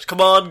steal it. Come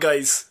on,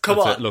 guys. Come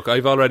on. Look,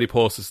 I've already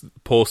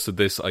posted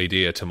this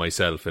idea to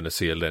myself in a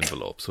sealed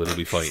envelope, so it'll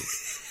be fine.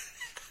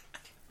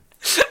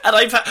 And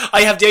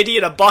I have the idea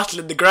in a bottle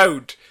in the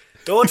ground.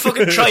 Don't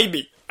fucking try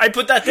me. I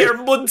put that there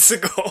months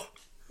ago.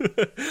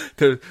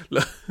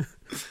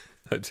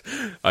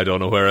 I don't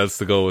know where else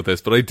to go with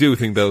this, but I do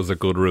think those are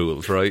good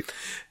rules, right?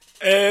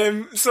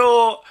 Right?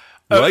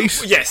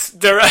 Yes,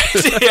 they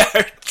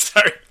are.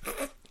 Sorry.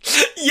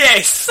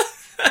 Yes.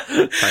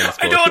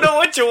 I don't know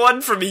what you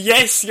want from me.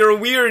 Yes, your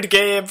weird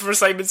game for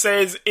Simon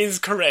Says is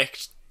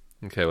correct.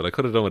 Okay, well I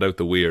could have done without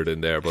the weird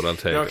in there, but I'll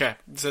take it. Okay,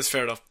 that's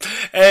fair enough.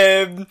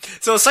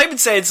 So Simon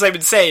said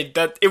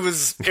that it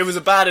was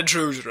a bad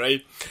intrusion,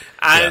 right?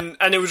 And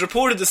it was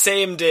reported the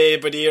same day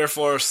by the Air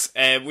Force,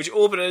 which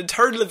opened an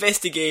internal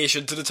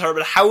investigation to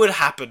determine how it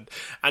happened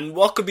and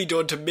what could be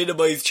done to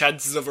minimise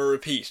chances of a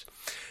repeat.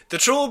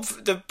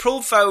 The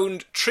probe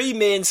found 3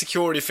 main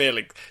security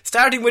failings,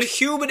 starting with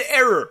human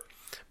error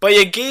by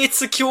a gate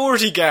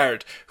security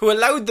guard who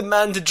allowed the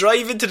man to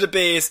drive into the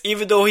base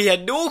even though he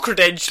had no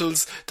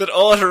credentials that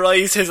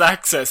authorised his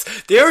access.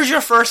 There's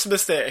your first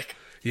mistake.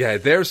 Yeah,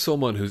 there's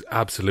someone who's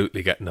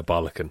absolutely getting a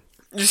bollocking.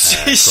 He's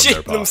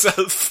shitting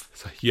himself.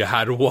 So you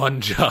had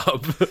one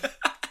job.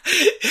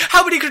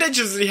 How many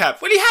credentials did he have?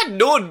 Well, he had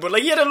none, but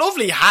he had a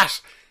lovely hat.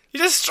 He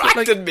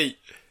distracted me.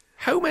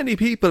 How many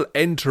people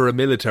enter a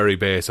military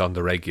base on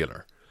the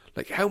regular?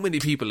 How many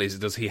people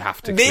does he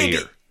have to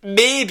clear?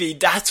 Maybe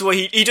that's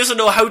why he doesn't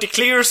know how to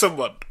clear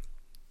someone.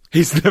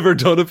 He's never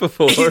done it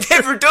before. He's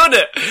never done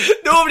it.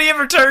 Nobody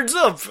ever turns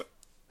up.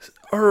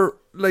 Or,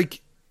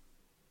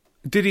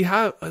 did he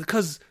have...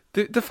 Because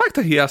The fact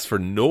that he asked for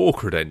no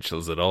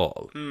credentials at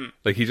all,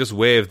 like he just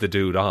waved the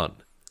dude on.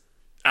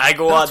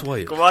 That's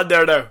wild. Go on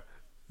there now.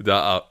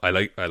 I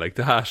like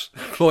the hat.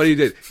 But what he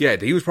did, yeah,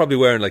 he was probably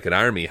wearing like an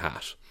army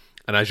hat.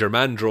 And as your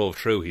man drove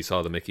through, he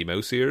saw the Mickey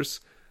Mouse ears,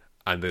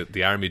 and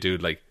the army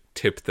dude like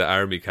tipped the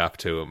army cap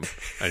to him,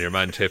 and your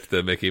man tipped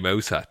the Mickey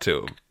Mouse hat to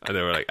him, and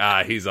they were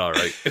like, he's all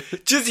right.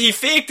 Just he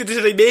faked it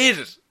until he made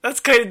it. That's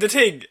kind of the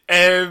thing.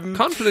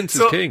 Confidence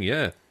is king,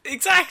 yeah.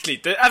 Exactly.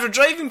 After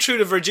driving through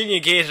the Virginia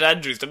Gate at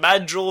Andrews, the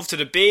man drove to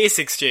the base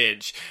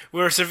exchange,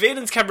 where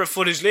surveillance camera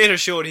footage later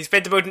showed he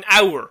spent about an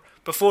hour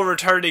before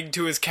returning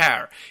to his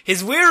car.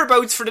 His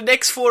whereabouts for the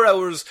next 4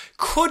 hours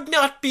could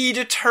not be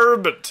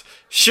determined,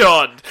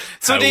 Sean.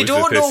 So they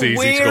don't know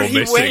where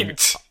he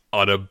went.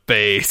 On a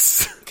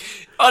base.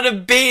 On a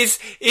base,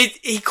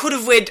 he could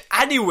have went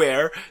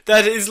anywhere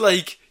that is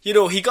like, he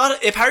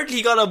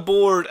apparently got on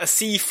board a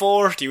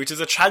C-40, which is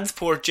a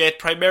transport jet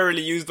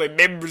primarily used by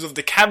members of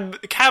the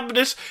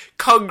cabinet,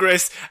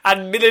 Congress,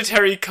 and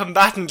military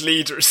combatant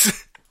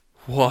leaders.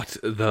 What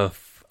the...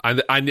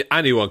 And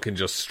anyone can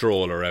just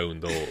stroll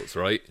around those,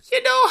 right?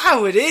 You know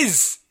how it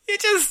is. You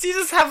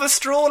just have a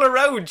stroll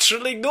around,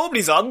 sure, like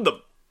nobody's on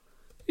them.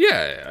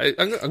 Yeah,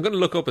 I'm going to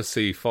look up a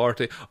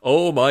C-40.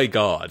 Oh my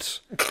god,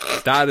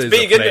 that is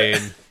big, a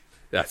plane.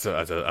 That's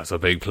a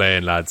big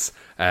plane, lads.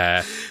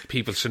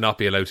 People should not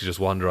be allowed to just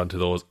wander onto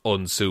those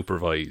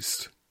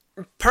unsupervised.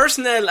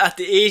 Personnel at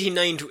the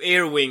 89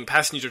 Air Wing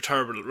passenger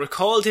terminal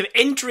recalled him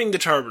entering the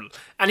terminal,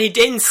 and he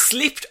then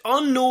slipped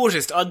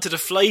unnoticed onto the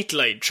flight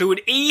line through an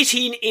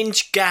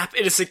 18-inch gap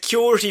in a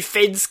security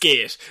fence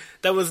gate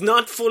that was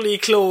not fully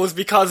closed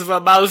because of a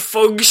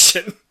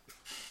malfunction.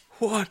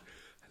 What?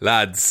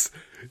 Lads,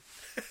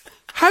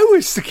 how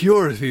is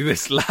security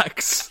this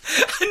lax?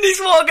 And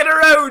he's walking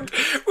around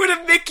with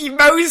a Mickey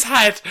Mouse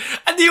hat,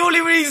 and the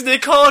only reason they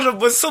caught him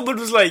was someone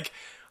was like,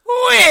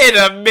 wait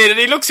a minute,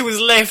 he looks to his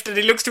left and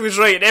he looks to his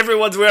right and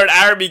everyone's wearing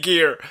army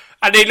gear,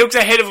 and he looks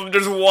ahead of him,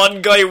 there's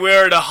one guy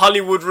wearing a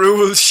Hollywood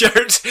Rules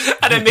shirt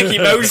and a Mickey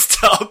Mouse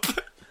top.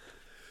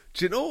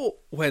 Do you know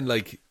when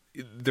like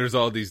there's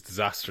all these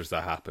disasters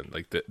that happen,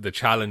 like the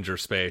Challenger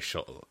space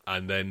shuttle,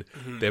 and then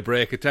they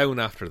break it down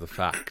after the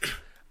fact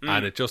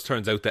and it just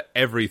turns out that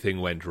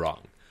everything went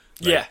wrong.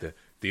 Like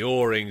the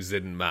O-rings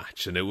didn't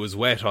match and it was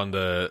wet on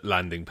the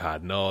landing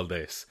pad and all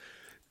this.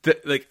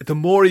 The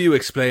more you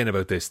explain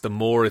about this, the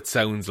more it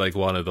sounds like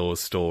one of those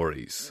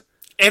stories.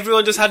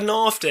 Everyone just had an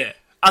off day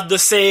on the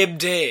same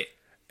day.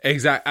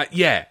 Exactly.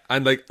 Yeah,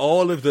 and like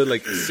all of the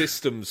like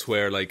systems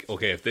where like,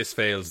 okay, if this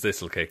fails,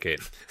 this will kick in,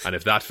 and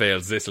if that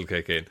fails, this will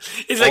kick in.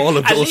 It's like, all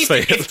of at those least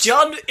fails.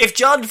 If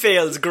John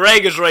fails,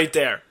 Greg is right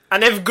there,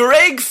 and if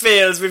Greg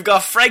fails, we've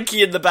got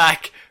Frankie in the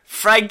back.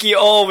 Frankie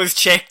always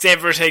checks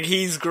everything.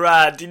 He's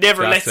grand. He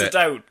never lets it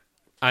down.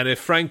 And if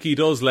Frankie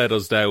does let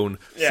us down,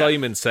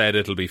 Simon said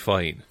it'll be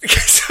fine.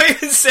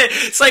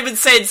 Simon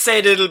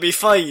said it'll be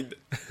fine.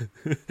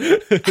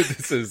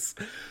 This is...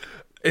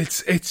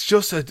 It's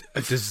just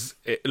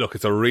look,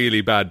 it's a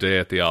really bad day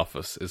at the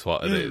office, is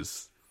what it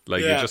is.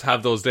 Like, you just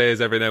have those days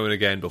every now and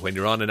again, but when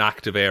you're on an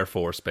active Air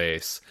Force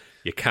base,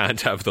 you can't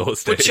have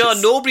those days. But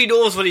Sean, nobody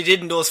knows what he did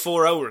in those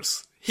 4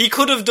 hours. He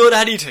could have done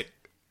anything.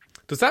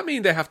 Does that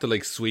mean they have to,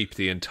 like, sweep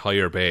the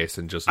entire base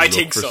and just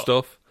look for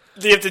stuff?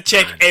 They have to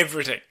check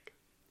everything.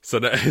 So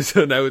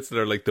now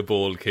they're like the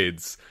bold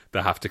kids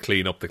that have to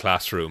clean up the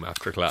classroom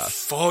after class.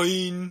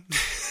 Fine.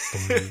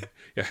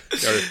 Yeah,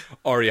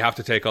 or you have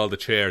to take all the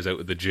chairs out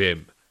of the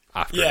gym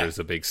after there's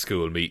a big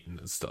school meeting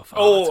and stuff.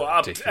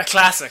 A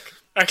classic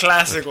one.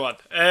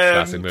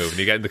 Classic move. And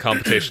you get in the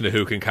competition of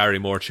who can carry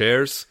more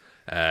chairs,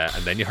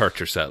 and then you hurt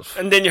yourself.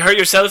 And then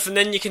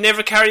you can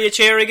never carry a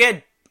chair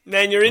again.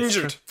 Then you're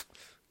injured.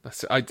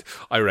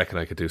 I reckon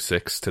I could do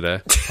 6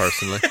 today,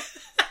 personally.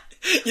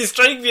 You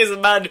strike me as a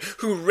man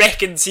who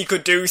reckons he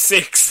could do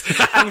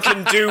 6 and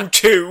can do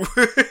 2.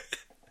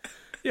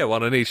 Yeah,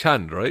 one on each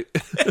hand, right?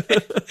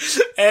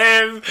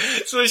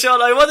 So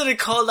Sean, I wanted to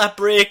call that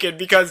break-in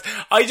because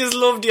I just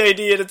love the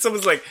idea that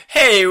someone's like,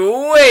 hey,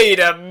 wait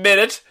a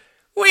minute,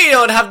 we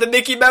don't have the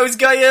Mickey Mouse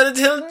guy in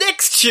until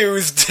next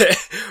Tuesday.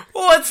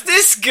 What's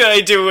this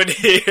guy doing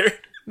here?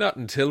 Not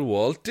until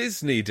Walt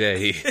Disney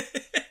Day.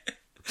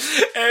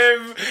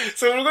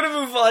 So we're going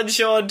to move on,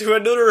 Sean, to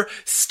another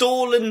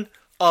stolen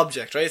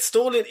object, right?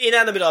 Stolen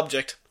inanimate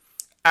object,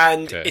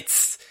 and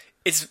it's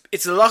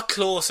a lot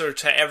closer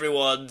to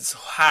everyone's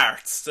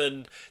hearts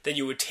than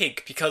you would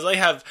think, because I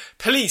have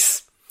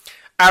police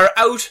are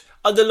out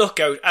on the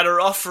lookout and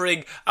are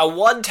offering a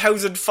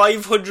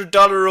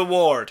 $1,500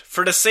 reward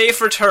for the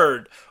safe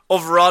return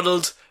of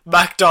Ronald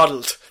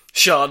McDonald.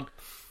 Sean.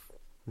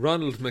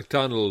 Ronald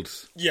McDonald.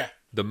 Yeah.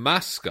 The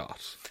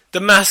mascot.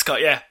 The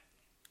mascot, yeah.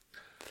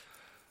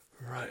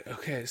 Right,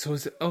 okay, so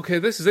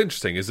this is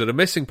interesting. Is it a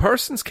missing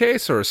persons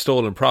case or a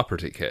stolen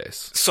property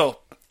case? So,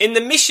 in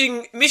the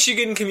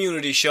Michigan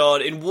community,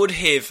 Sean, in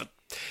Woodhaven,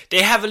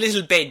 they have a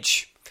little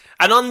bench.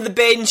 And on the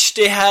bench,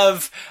 they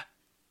have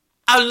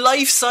a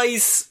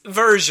life-size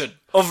version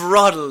of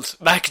Ronald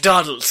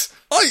McDonald.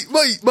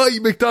 My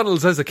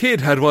McDonald's as a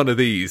kid had one of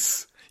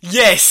these.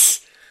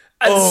 Yes.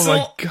 And Oh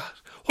my God.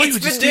 Why it's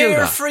would you been steal there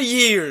that? for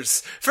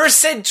years, for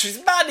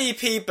centuries. Many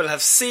people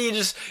have seen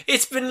it.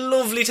 It's been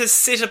lovely to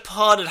sit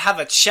upon and have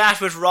a chat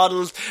with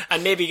Ronald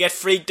and maybe get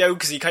freaked out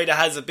because he kind of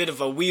has a bit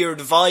of a weird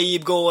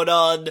vibe going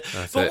on.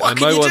 That's but it. what I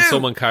can might you want do?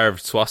 someone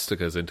carved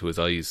swastikas into his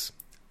eyes.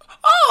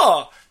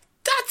 Oh,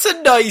 that's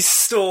a nice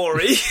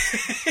story.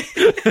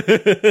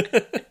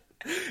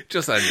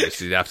 Just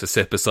you have to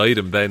sit beside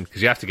him then,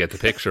 because you have to get the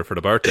picture for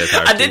the birthday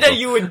party. And then are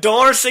you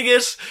endorsing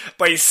it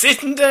by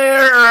sitting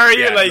there, or are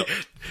you like... No.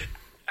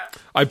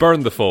 I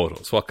burned the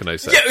photos, what can I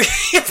say? Yeah,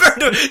 you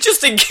burned them,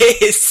 just in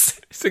case.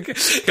 Just in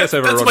case I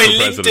ever That's run my for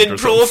president LinkedIn or something.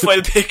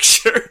 profile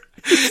picture.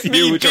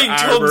 Me, with your big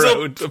arm thumbs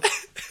around them. up.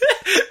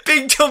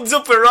 Big thumbs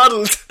up with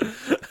Ronald.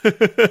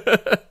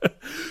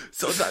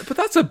 But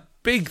that's a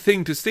big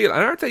thing to steal.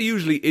 And aren't they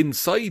usually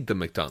inside the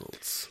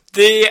McDonald's?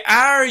 They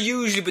are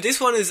usually, but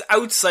this one is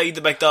outside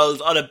the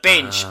McDonald's on a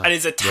bench and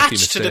is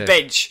attached to the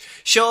bench.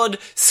 Sean,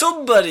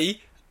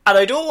 somebody, and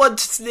I don't want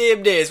to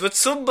name names, but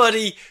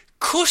somebody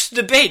cut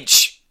the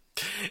bench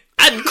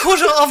and cut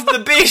off the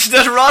bit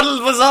that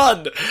Ronald was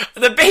on.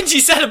 The bench he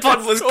sat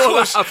upon was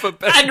cut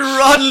and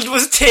Ronald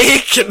was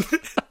taken.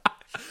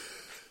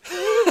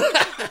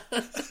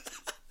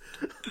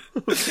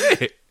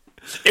 Okay.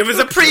 It was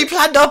a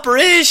pre-planned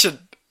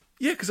operation.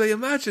 Yeah, because I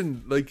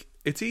imagine, like,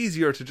 it's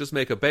easier to just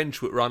make a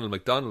bench with Ronald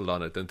McDonald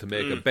on it than to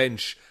make a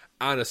bench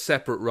and a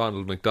separate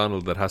Ronald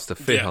McDonald that has to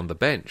fit on the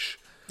bench.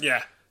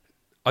 Yeah.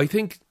 I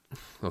think,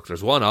 look,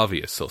 there's one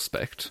obvious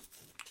suspect.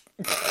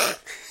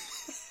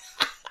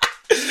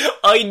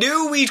 I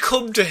knew we'd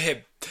come to him,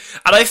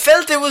 and I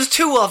felt it was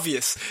too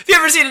obvious. Have you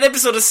ever seen an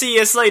episode of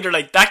CSI? They're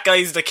like, that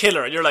guy's the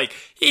killer, and you're like,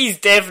 he's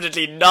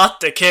definitely not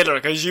the killer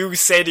because you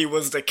said he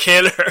was the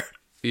killer.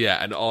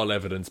 Yeah, and all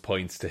evidence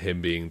points to him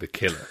being the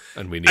killer,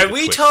 and we need. Are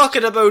we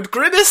talking about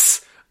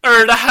Grimace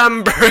or the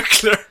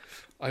Hamburglar?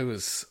 I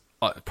was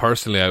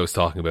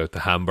talking about the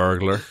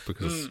Hamburglar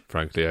because,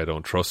 frankly, I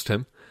don't trust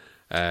him.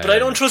 But I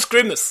don't trust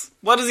Grimace.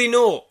 What does he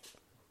know?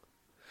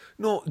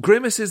 No,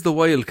 Grimace is the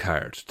wild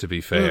card, to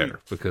be fair,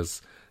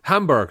 because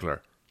Hamburglar,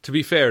 to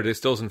be fair, this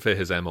doesn't fit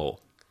his MO.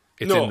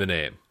 It's in the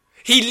name.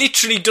 He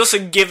literally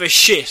doesn't give a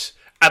shit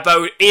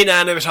about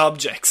inanimate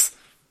objects.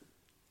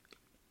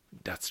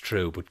 That's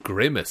true, but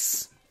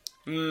Grimace...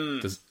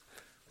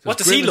 What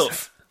does he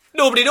love?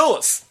 Nobody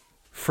knows.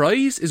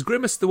 Fries? Is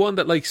Grimace the one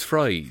that likes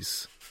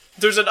fries?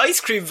 There's an ice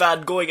cream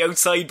van going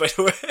outside, by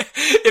the way.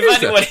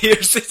 If anyone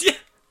hears it,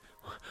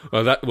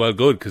 yeah. Well,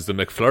 good, because the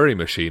McFlurry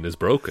machine is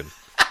broken.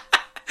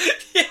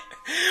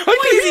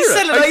 Why is he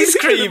selling ice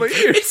cream?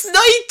 It's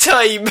night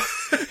time.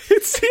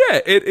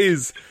 It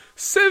is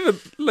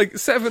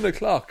 7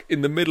 o'clock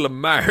in the middle of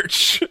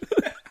March.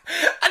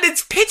 And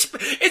it's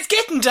it's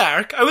getting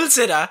dark, I will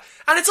say that.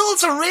 And it's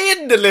also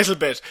raining a little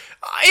bit.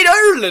 In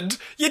Ireland,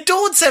 you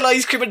don't sell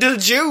ice cream until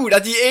June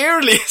at the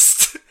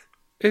earliest.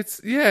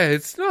 It's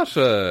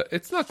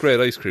not great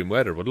ice cream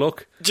weather, but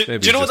look. Do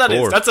you know what that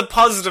is? That's a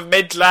positive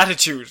mental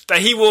attitude. That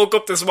he woke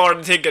up this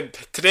morning thinking,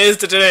 today's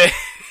the day.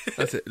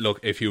 That's it.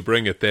 Look, if you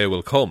bring it, they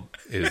will come,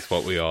 is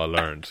what we all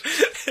learned.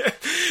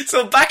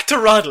 So back to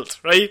Ronald,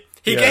 right?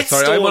 He gets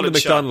stolen. I'm on the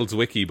McDonald's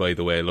wiki, by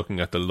the way,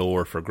 looking at the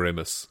lore for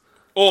Grimace.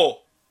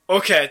 Oh,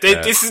 okay.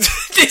 This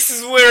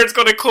is where it's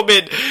going to come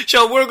in.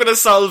 Sean, we're going to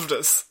solve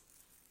this.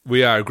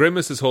 We are.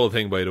 Grimace's whole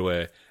thing, by the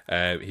way,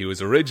 he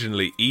was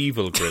originally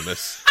evil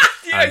Grimace.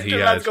 And he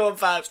had going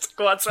fast.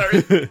 Go on,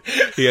 sorry.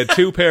 He had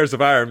 2 pairs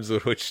of arms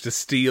with which to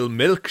steal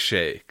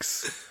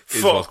milkshakes.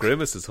 Is what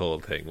Grimace's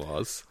whole thing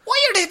was.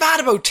 Why are they bad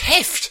about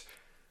theft?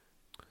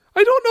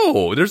 I don't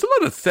know. There's a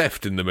lot of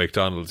theft in the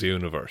McDonald's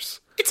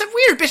universe. It's a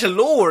weird bit of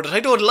lore that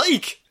I don't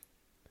like.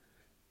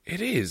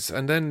 It is.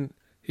 And then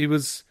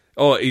he's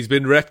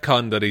been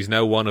retconned that he's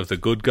now one of the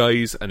good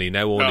guys, and he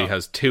now only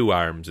has 2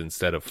 arms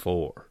instead of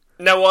 4.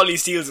 Now all he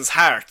steals is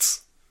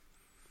hearts.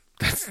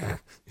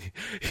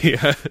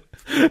 Yeah.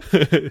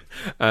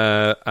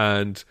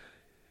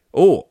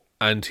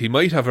 And he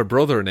might have a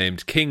brother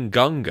named King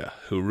Gonga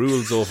who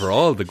rules over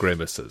all the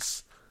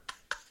Grimaces.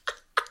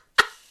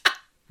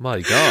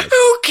 My God.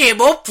 Who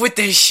came up with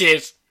this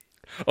shit?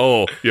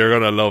 Oh, you're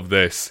gonna love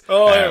this.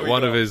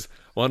 One of his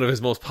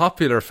most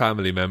popular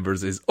family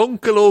members is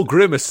Uncle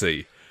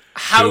O'Grimacy.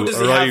 How does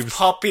he have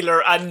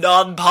popular and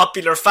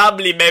non-popular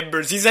family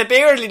members? He's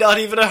barely not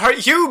even a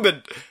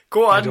human.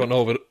 Go on. I don't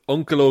know, but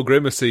Uncle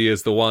O'Grimacy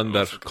is the one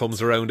that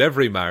comes around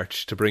every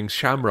March to bring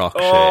shamrock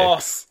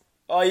shakes.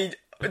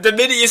 The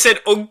minute you said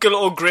Uncle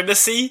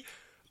O'Grimacy,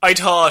 I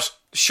thought,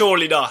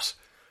 surely not.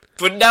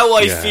 But now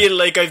I feel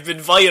like I've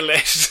been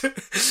violated.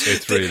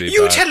 It's really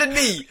You bad. telling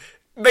me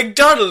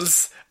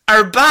McDonald's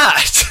are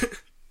bad?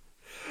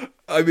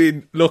 I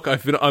mean, look,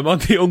 I'm on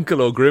the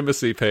Uncle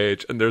O'Grimacy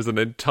page, and there's an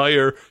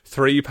entire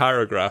 3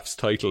 paragraphs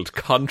titled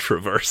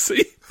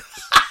Controversy.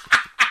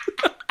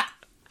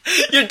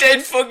 You're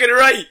dead fucking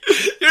right.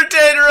 You're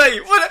dead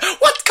right.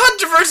 What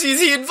controversy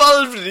is he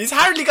involved in? He's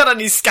hardly got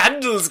any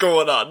scandals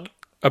going on.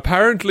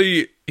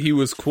 Apparently, he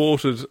was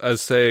quoted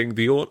as saying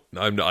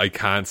I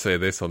can't say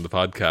this on the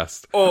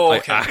podcast. Oh,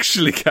 okay. I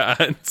actually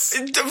can't.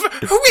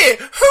 Wait,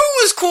 who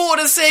was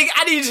quoted as saying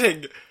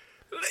anything?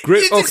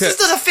 This is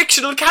not a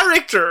fictional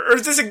character, or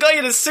is this a guy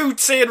in a suit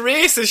saying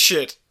racist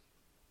shit?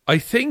 I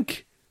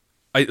think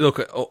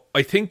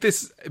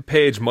this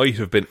page might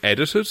have been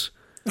edited.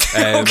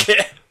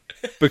 Okay.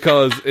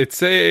 Because it's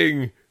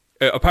saying,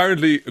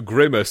 apparently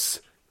Grimace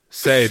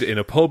said in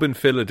a pub in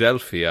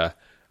Philadelphia,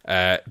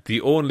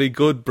 the only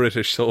good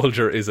British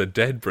soldier is a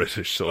dead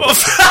British soldier.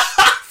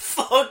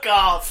 Fuck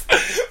off.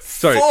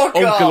 Sorry, Fuck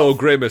Uncle off.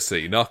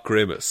 O'Grimacy, not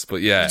Grimace,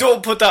 but yeah.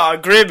 Don't put that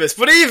on Grimace,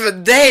 but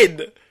even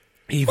then.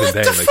 What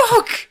the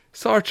fuck?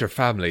 Sort your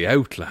family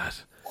out, lad.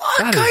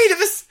 What kind of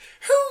a...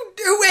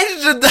 Who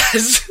edited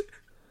that?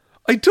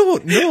 I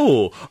don't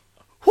know.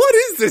 What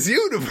is this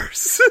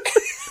universe?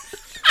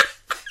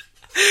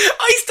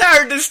 I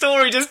started this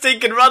story just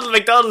thinking Ronald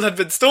McDonald had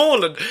been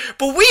stolen,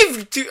 but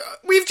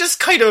we've just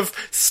kind of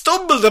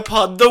stumbled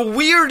upon the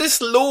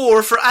weirdest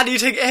lore for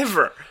anything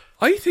ever.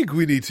 I think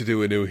we need to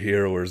do a new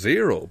Hero or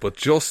Zero, but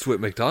just with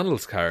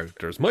McDonald's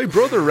characters. My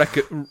brother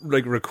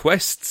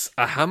requests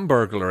a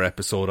Hamburglar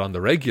episode on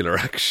the regular,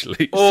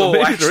 actually. Oh, so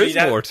maybe actually,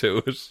 there is more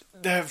to it.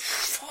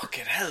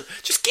 Fucking hell.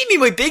 Just give me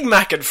my Big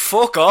Mac and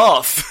fuck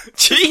off.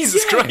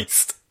 Jesus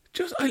Christ.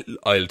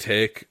 I'll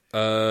take...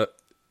 I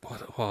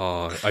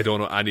don't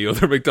know any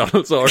other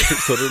McDonald's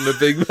orders other than a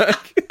Big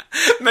Mac.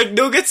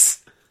 McNuggets?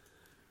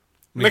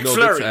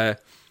 McFlurry?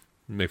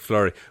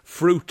 McFlurry.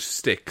 Fruit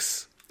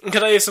sticks.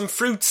 Can I have some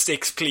fruit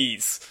sticks,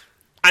 please?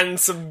 And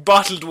some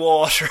bottled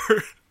water.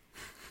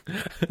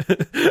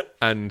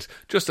 And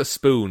just a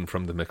spoon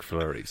from the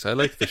McFlurries. I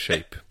like the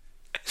shape.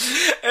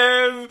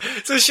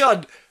 So,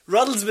 Sean,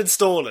 Ronald's been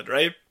stolen,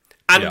 right?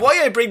 And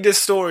why I bring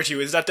this story to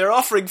you is that they're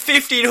offering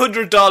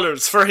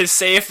 $1,500 for his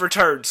safe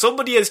return.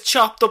 Somebody has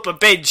chopped up a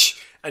bench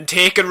and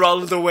taken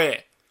Ronald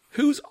away.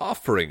 Who's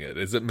offering it?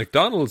 Is it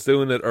McDonald's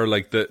doing it, or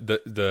like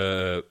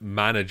the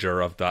manager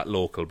of that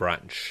local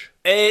branch?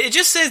 It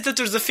just says that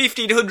there's a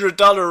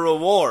 $1,500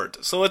 reward,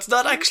 so it's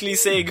not actually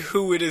saying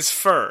who it is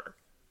for.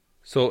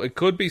 So it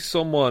could be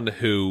someone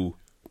who,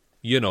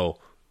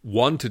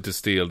 wanted to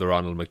steal the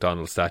Ronald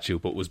McDonald statue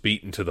but was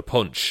beaten to the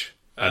punch.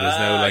 And is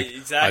now like,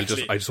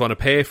 exactly. I just want to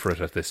pay for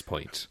it at this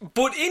point.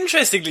 But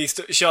interestingly,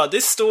 Sean,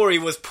 this story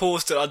was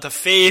posted onto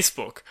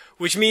Facebook,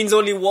 which means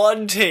only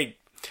one thing.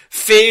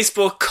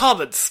 Facebook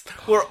comments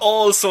were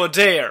also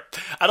there.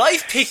 And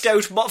I've picked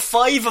out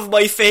 5 of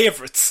my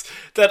favourites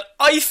that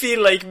I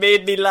feel like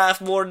made me laugh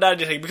more than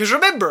anything. Because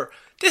remember,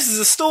 this is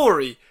a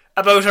story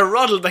about a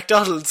Ronald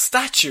McDonald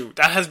statue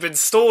that has been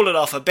stolen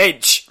off a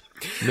bench.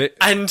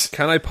 And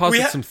can I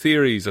posit some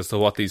theories as to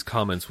what these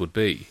comments would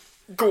be?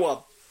 Go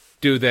on.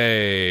 Do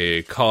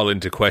they call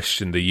into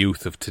question the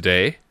youth of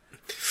today?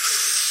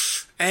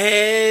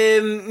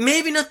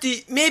 Maybe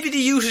the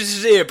youth of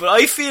today, but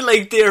I feel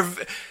like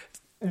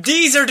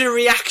these are the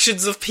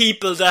reactions of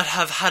people that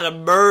have had a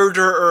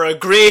murder or a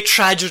great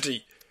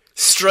tragedy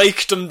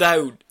strike them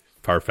down.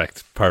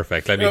 Perfect.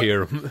 Let me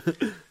hear them.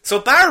 So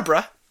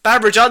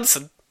Barbara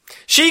Johnson,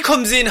 she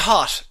comes in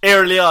hot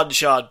early on,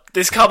 Sean.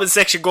 This comment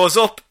section goes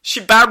up.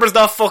 Barbara's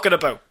not fucking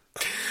about.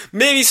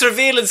 Maybe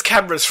surveillance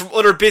cameras from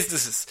other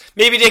businesses.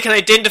 Maybe they can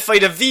identify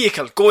the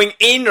vehicle going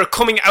in or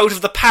coming out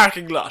of the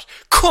parking lot.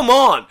 Come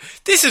on,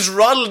 this is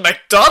Ronald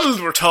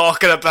McDonald we're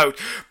talking about.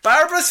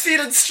 Barbara's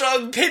feeling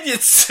strong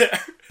opinions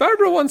there.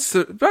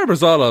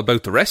 Barbara's all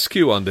about the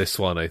rescue on this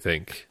one, I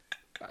think.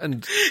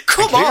 And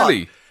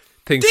clearly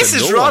thinks this that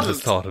is no Ronald. one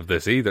has thought of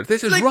this either.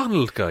 This is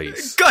Ronald,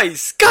 guys.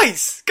 Guys.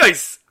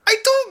 I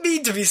don't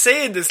mean to be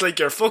saying this like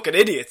you're fucking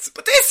idiots,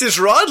 but this is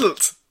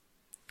Ronald.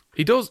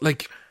 He does,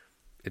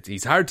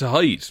 he's hard to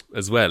hide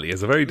as well. He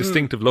has a very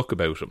distinctive look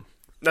about him.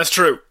 That's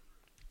true.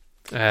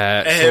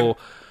 So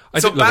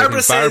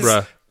Barbara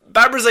says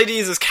Barbara's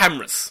ideas is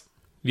cameras.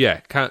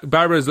 Yeah,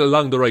 Barbara's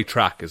along the right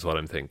track is what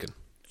I'm thinking.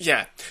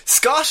 Yeah.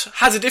 Scott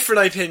has a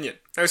different opinion.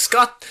 Now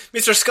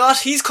Mr. Scott,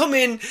 he's come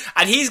in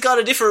and he's got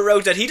a different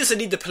route that he doesn't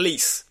need the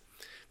police.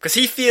 Because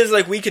he feels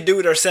like we can do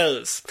it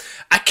ourselves.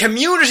 A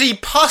community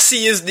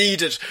posse is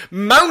needed.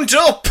 Mount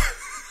up!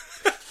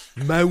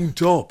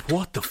 Mount up?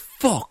 What the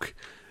fuck?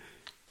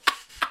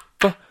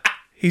 But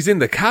he's in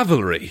the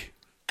cavalry.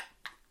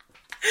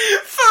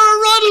 For a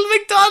Ronald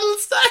McDonald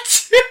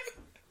statue.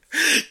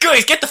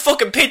 Guys, get the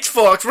fucking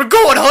pitchforks. We're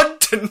going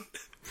hunting.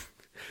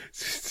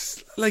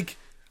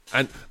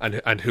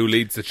 And who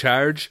leads the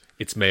charge?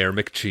 It's Mayor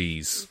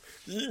McCheese.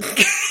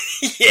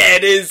 Yeah,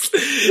 it is.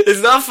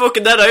 It's not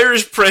fucking that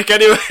Irish prick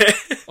anyway.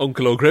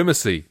 Uncle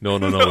O'Grimacy. No,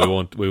 we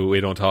won't. We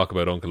don't talk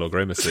about Uncle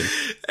O'Grimacy.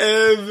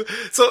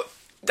 So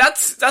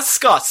that's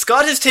Scott.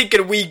 Scott is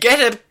thinking we get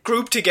a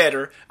group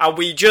together and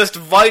we just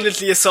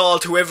violently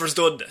assault whoever's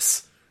done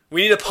this.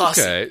 We need a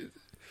posse. Okay.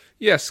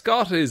 Yeah,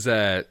 Scott is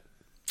of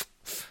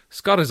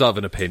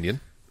an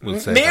opinion. We'll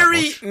say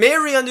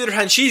Mary, on the other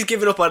hand, she's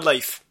given up on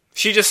life.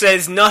 She just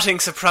says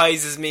nothing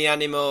surprises me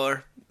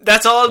anymore.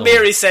 That's all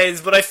Mary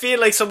says, but I feel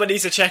like someone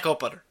needs to check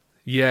up on her.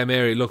 Yeah,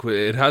 Mary, look,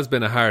 it has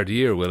been a hard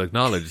year, we'll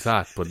acknowledge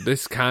that, but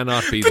this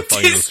cannot be the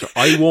final straw.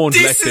 I won't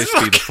let this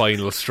be the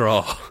final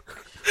straw.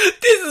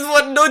 This is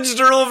what nudged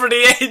her over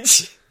the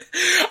edge.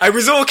 I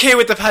was okay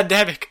with the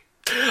pandemic.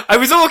 I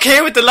was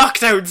okay with the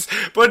lockdowns,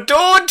 but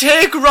don't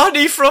take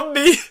Ronnie from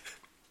me.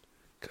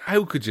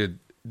 How could you,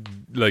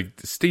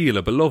 steal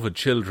a beloved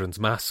children's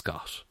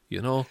mascot,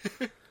 you know?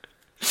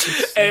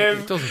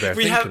 It doesn't bear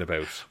thinking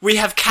about. We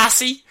have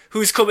Cassie,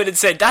 who's come in and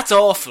said, that's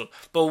awful,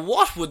 but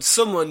what would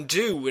someone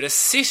do with a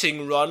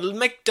sitting Ronald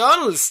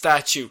McDonald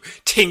statue?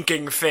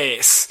 Thinking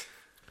face.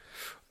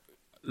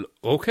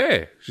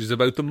 Okay, she's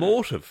about the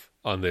motive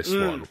on this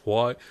one.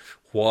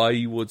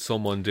 Why would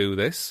someone do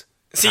this?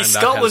 See,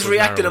 Scott was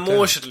reacting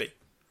emotionally.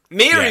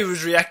 Mary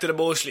was reacting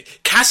emotionally.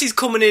 Cassie's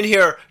coming in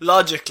here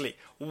logically.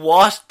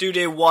 What do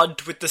they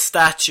want with the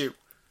statue?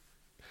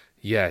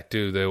 Yeah,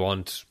 do they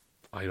want...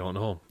 I don't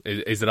know.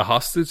 Is it a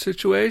hostage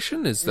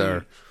situation? Is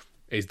there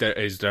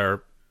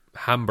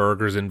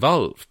hamburgers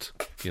involved?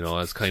 You know,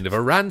 as kind of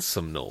a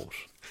ransom note.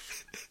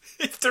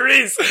 If there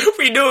is,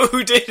 we know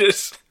who did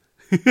it.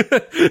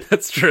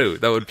 That's true.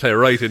 That would play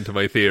right into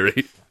my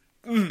theory.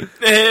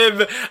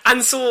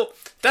 And so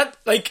that,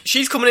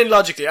 she's coming in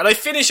logically, and I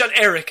finish on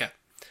Erica.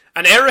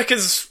 And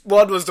Erica's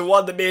one was the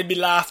one that made me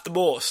laugh the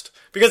most,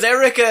 because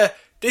Erica,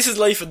 this is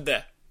life and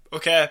death,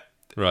 okay?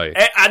 Right.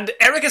 And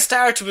Erica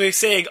starts with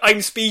saying,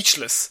 I'm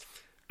speechless,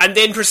 and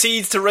then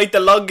proceeds to write the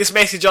longest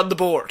message on the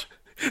board.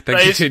 Then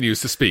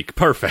continues to speak.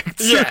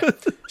 Perfect. Yeah.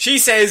 She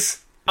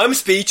says, I'm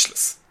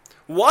speechless.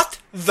 What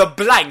the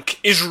blank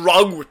is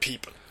wrong with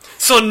people?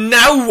 So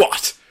now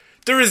what?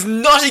 There is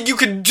nothing you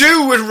can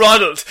do with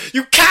Ronald.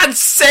 You can't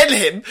sell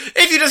him.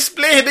 If you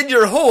display him in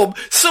your home,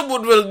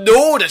 someone will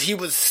know that he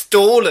was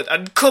stolen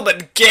and come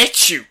and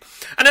get you.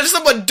 And if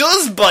someone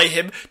does buy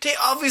him, they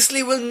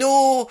obviously will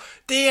know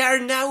they are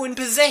now in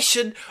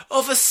possession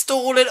of a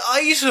stolen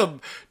item. ...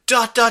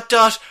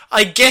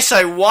 I guess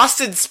I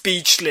wasn't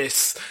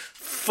speechless.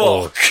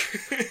 Fuck.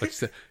 Oh,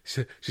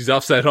 she's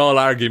offset all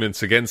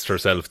arguments against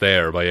herself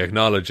there by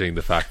acknowledging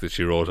the fact that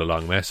she wrote a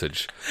long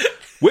message.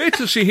 Wait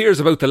till she hears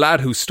about the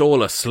lad who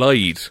stole a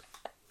slide.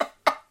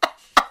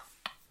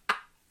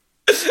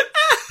 This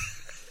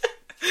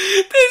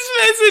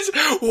message,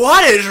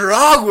 what is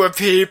wrong with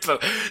people?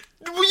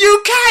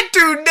 You can't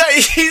do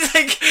nothing.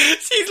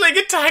 She's like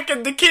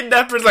attacking the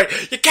kidnappers,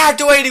 you can't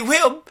do anything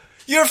with him.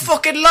 You're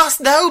fucking lost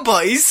now,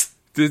 boys.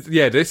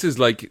 This is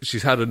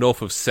she's had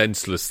enough of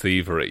senseless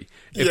thievery.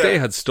 If they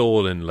had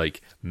stolen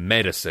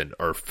medicine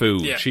or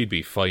food, she'd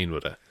be fine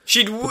with it.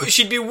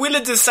 She'd be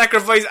willing to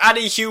sacrifice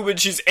any human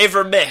she's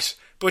ever met,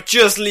 but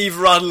just leave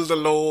Ronald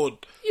alone.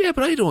 Yeah,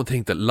 but I don't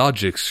think that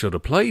logic should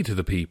apply to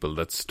the people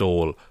that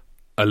stole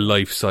a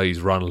life-size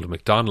Ronald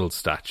McDonald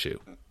statue.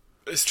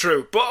 It's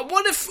true, but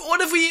what if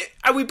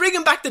are we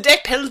bringing back the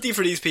death penalty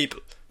for these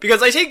people?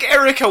 Because I think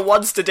Erica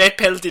wants the death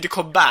penalty to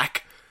come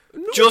back,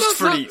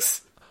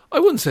 these. I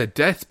wouldn't say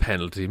death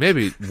penalty.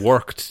 Maybe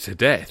worked to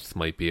death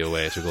might be a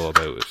way to go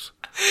about it.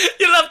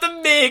 You'll have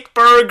to make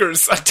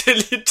burgers until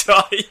you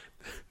die.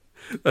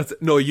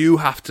 You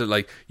have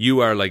to, you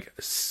are,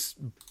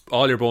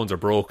 all your bones are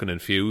broken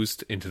and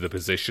fused into the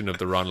position of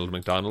the Ronald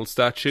McDonald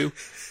statue,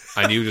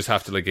 and you just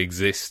have to,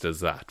 exist as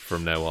that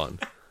from now on.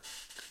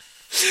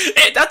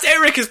 That's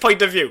Erica's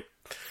point of view.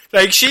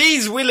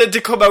 She's willing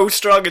to come out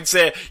strong and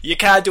say, you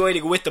can't do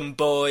anything with them,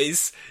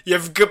 boys.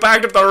 You've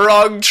backed up the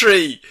wrong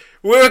tree.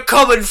 We're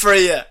coming for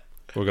you.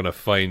 We're going to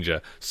find you.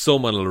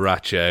 Someone will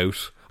rat you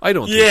out. I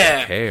don't think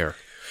they care.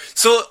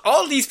 So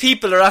all these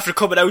people are after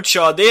coming out,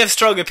 Sean. They have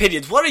strong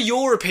opinions. What are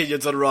your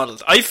opinions on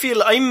Ronald? I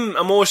feel I'm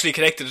emotionally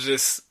connected to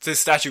this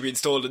statue being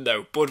stolen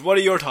now. But what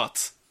are your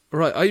thoughts?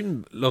 Right,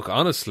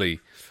 honestly,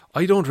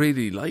 I don't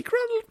really like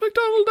Ronald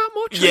McDonald that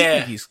much. Yeah, I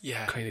think he's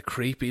kind of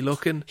creepy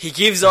looking. He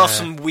gives off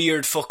some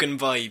weird fucking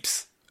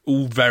vibes.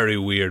 Ooh, very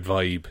weird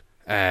vibe.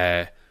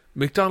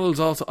 McDonald's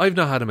also... I've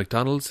not had a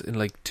McDonald's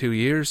in 2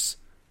 years.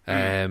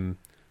 Can't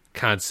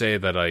say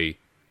that I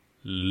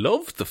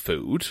love the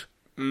food.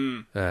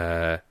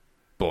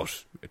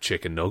 But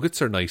chicken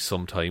nuggets are nice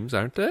sometimes,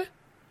 aren't they?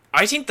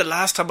 I think the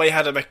last time I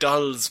had a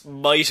McDonald's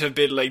might have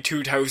been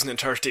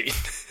 2013.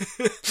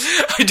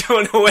 I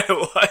don't know when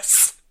it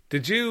was.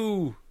 Do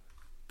you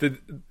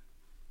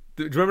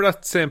remember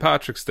that St.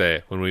 Patrick's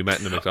Day when we met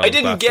in the McDonald's I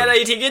didn't bathroom? get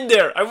anything in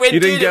there. I went to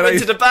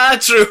the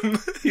bathroom.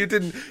 You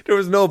didn't. There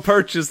was no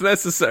purchase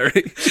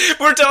necessary.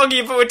 We're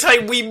talking about a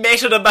time we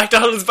met in a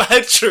McDonald's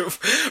bathroom.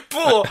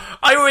 But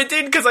I went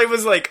in because I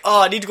was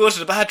I need to go to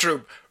the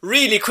bathroom.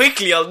 Really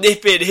quickly, I'll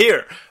nip in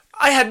here.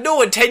 I had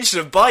no intention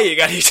of buying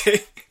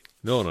anything.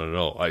 No.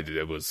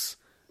 It was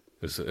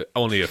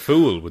only a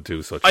fool would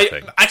do such a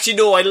thing. Actually,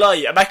 no, I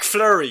lie. A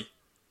McFlurry.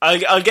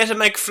 I'll get a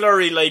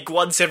McFlurry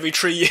once every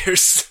 3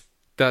 years.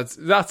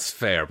 That's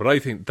fair, but I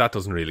think that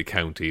doesn't really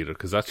count either,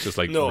 because that's just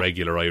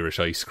regular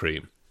Irish ice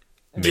cream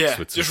mixed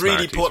with some just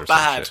really Smarties put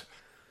bad. Shit.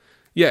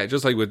 Yeah,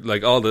 just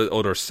with all the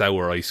other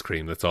sour ice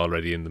cream that's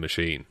already in the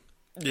machine.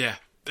 Yeah.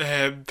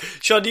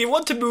 Sean, do you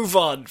want to move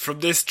on from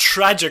this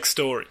tragic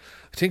story?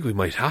 I think we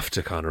might have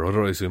to, Connor,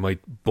 otherwise we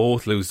might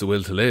both lose the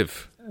will to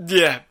live.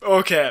 Yeah,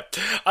 okay.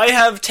 I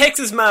have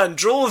Texas man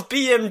drove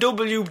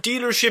BMW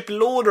dealership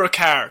loaner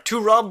car to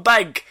rob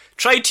bank.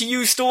 Tried to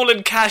use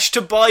stolen cash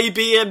to buy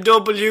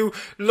BMW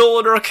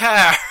loaner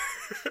car.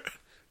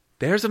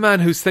 There's a man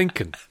who's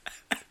thinking.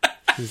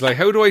 He's like,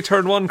 how do I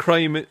turn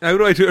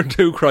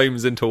two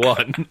crimes into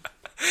one?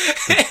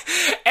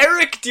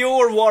 Eric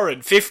Dior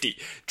Warren, 50,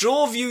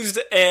 used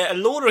a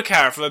loaner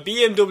car from a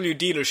BMW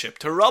dealership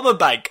to rob a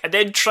bank and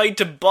then tried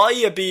to buy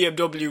a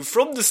BMW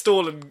from the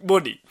stolen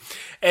money.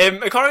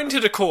 According to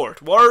the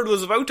court, Warren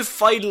was about to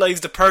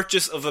finalise the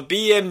purchase of a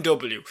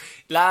BMW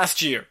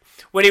last year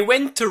when he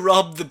went to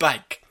rob the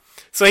bank.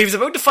 So he was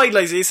about to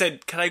finalise it. He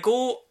said, can I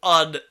go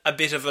on a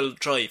bit of a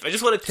drive? I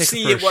just want to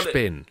see it for a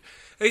spin.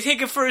 I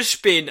take it for a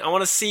spin. I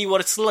want to see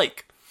what it's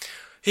like.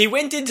 He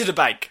went into the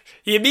bank.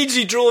 He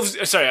immediately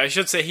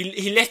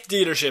he left the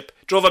dealership,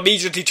 drove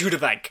immediately to the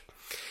bank.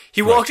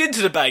 He walked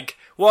into the bank,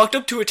 walked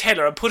up to a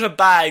teller and put a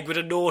bag with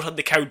a note on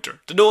the counter.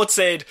 The note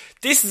said,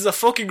 this is a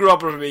fucking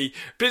robbery.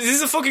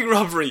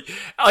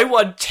 I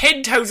want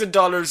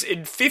 $10,000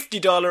 in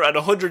 $50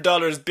 and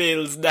 $100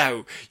 bills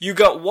now. You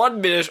got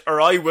 1 minute or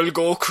I will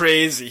go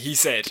crazy, he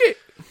said.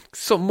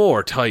 Some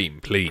more time,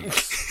 please.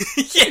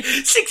 Yeah,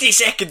 60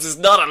 seconds is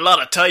not a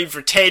lot of time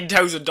for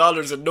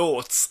 $10,000 in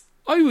notes.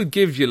 I would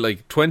give you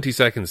like 20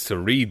 seconds to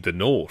read the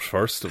note,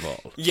 first of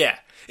all. Yeah,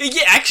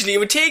 actually, it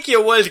would take you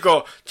a while to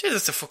go, geez,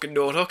 that's a fucking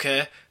note,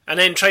 okay. And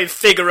then try and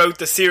figure out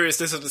the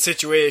seriousness of the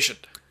situation.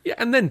 Yeah,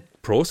 and then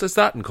process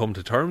that and come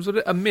to terms with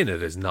it. A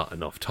minute is not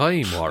enough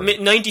time,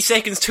 Warren. 90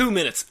 seconds, 2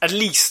 minutes, at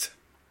least.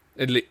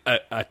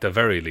 At the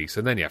very least.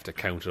 And then you have to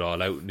count it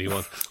all out. And you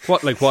want,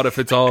 what if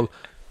it's all,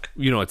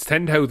 it's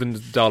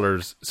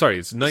 $10,000, sorry,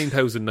 it's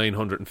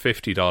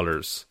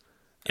 $9,950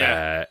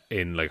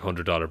 in like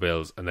 $100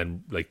 bills, and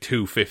then like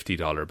two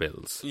 $50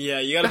 bills. Yeah,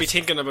 you gotta be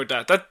thinking about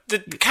that. The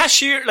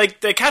cashier,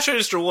 like the cash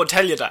register won't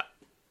tell you that.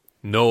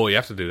 No, you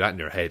have to do that in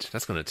your head.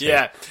 That's going to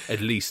take at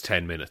least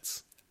 10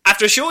 minutes.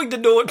 After showing the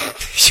note,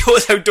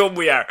 shows how dumb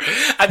we are.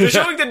 After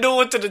showing the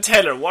note to the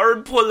teller,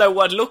 Warren pulled out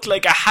what looked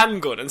like a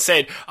handgun and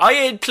said, I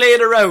ain't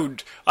playing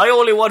around. I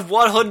only want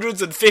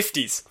 100s and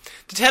 50s.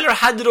 The teller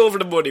handed over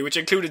the money, which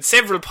included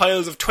several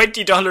piles of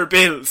 $20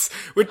 bills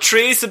with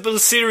traceable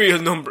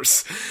serial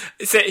numbers.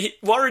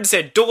 Warren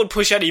said, don't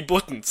push any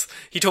buttons,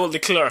 he told the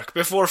clerk,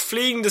 before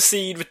fleeing the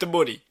scene with the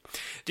money.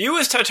 The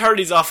US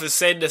Attorney's Office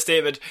said in a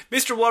statement,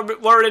 Mr.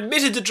 Warren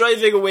admitted to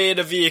driving away in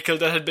a vehicle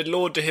that had been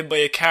loaned to him by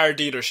a car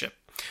dealership.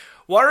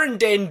 Warren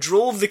then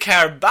drove the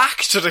car back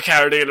to the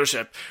car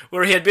dealership,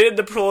 where he had been in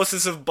the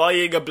process of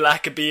buying a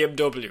black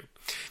BMW.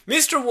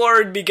 Mr.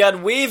 Warren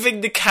began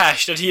waving the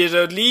cash that he had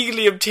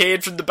illegally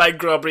obtained from the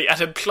bank robbery at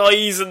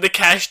employees in the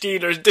car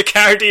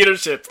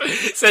dealership,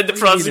 said the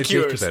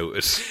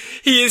prosecutors.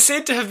 He is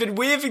said to have been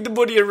waving the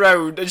money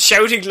around and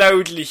shouting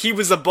loudly he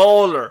was a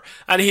baller,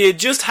 and he had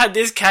just had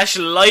this cash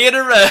lying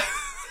around.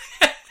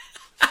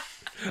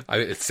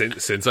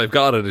 Since I've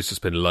got it, it's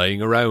just been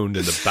lying around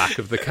in the back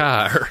of the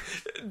car.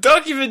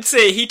 Documents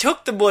say he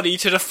took the money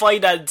to the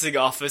financing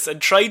office and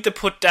tried to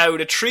put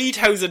down a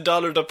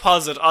 $3,000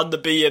 deposit on the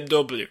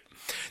BMW.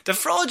 The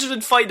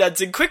fraudulent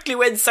financing quickly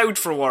went south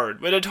for Warren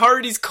when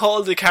authorities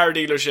called the car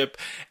dealership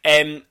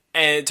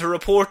to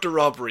report the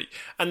robbery,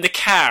 and the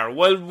car,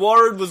 while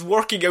Warren was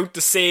working out the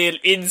sale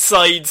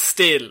inside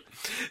still.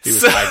 He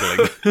was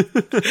haggling.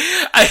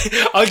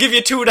 I'll give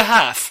you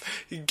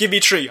 2.5. Give me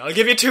 3. I'll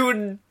give you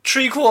 2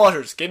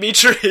 3/4. Give me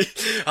 3.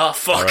 Oh,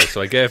 fuck. Alright,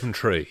 so I gave him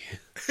 3.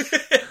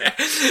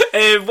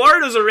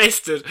 Warren was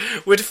arrested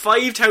with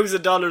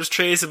 $5,000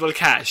 traceable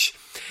cash.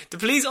 The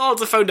police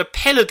also found a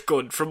pellet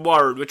gun from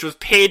Warren, which was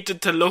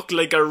painted to look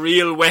like a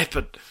real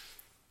weapon.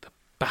 The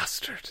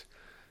bastard.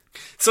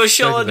 So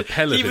Sean, the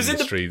pellet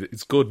industry,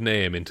 its good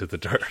name into the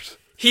dirt.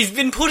 He's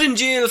been put in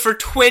jail for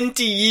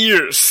 20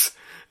 years.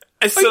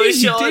 So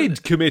he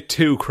did commit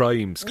 2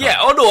 crimes. Yeah,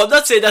 oh no, I'm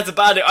not saying that's a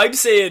bad thing. I'm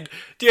saying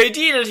the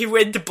idea that he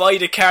went to buy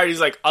the car, he's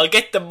like, I'll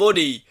get the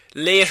money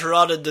later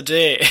on in the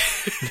day.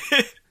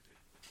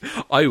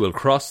 I will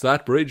cross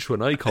that bridge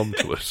when I come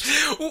to it.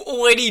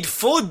 Oh, I need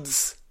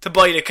funds to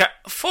buy the car.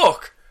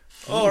 Fuck.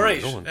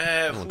 Alright. No one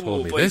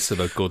told me this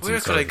about goods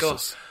and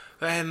services.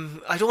 Where could I go?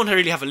 I don't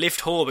really have a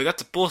lift home. I got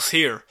the bus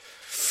here.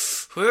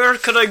 Where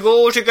can I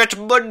go to get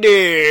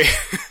money?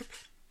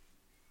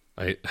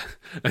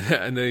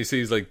 And then he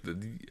sees, like,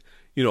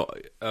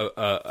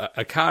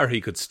 a car he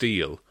could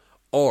steal,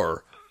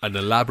 or an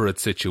elaborate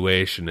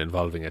situation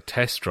involving a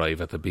test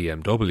drive at the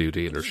BMW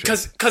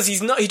dealership. Because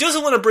he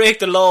doesn't want to break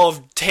the law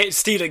of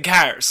stealing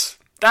cars.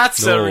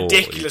 That's a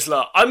ridiculous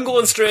law. I'm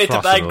going straight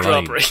to bank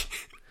robbery.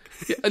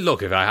 Yeah,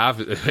 look, if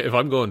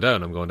I'm going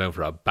down, I'm going down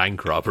for a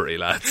bank robbery,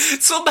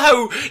 lads.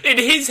 Somehow, in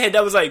his head,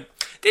 I was like,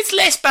 this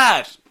less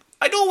bad.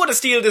 I don't want to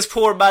steal this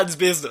poor man's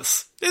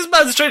business. This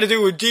man's trying to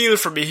do a deal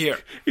for me here.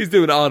 He's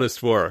doing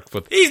honest work,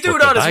 but he's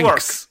doing honest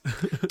work.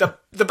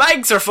 The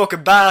banks are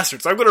fucking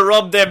bastards. I'm going to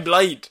rob them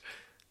blind.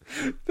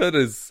 That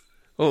is.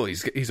 Oh,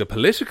 he's a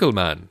political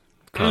man,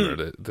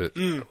 Connor.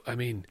 I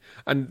mean,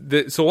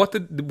 and so what?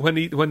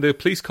 When the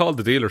police called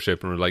the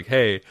dealership and were like,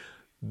 "Hey,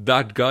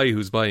 that guy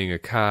who's buying a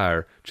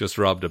car just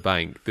robbed a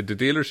bank, did the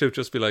dealership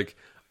just be like,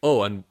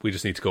 oh, and we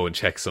just need to go and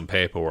check some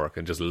paperwork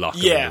and just lock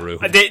him in the room?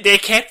 They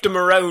kept him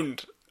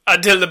around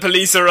until the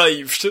police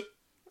arrived.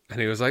 And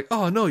he was like,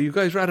 oh no, you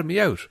guys ratted me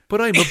out, but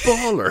I'm a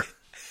baller.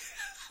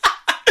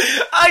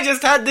 I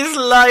just had this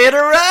lying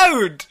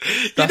around.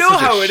 You know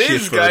how it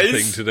is,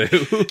 guys. Thing to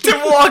do.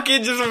 To walk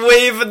in just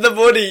waving the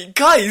money.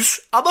 Guys,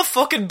 I'm a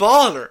fucking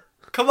baller.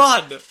 Come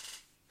on.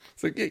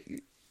 It's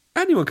like,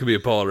 anyone can be a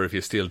baller if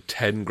you steal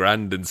 10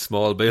 grand in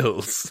small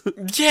bills.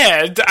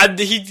 Yeah, and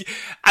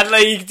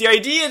like the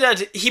idea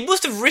that he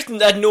must have written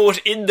that note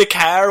in the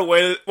car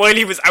while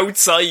he was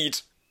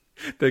outside.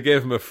 They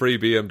gave him a free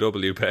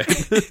BMW pen.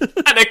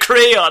 And a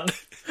crayon.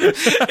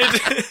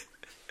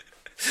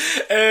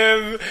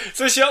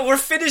 So Sean, we're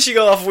finishing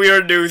off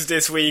weird news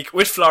this week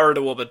with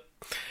Florida woman.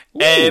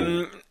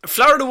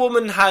 Florida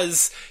woman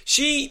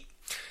she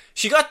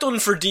got done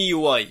for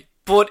DUI,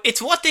 but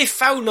it's what they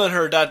found on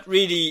her that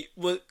really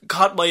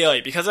caught my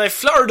eye, because a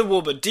Florida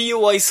woman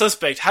DUI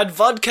suspect had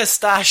vodka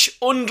stash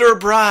under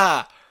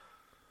bra.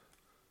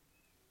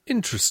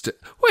 Interesting.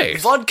 Wait,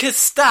 vodka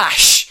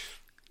stash.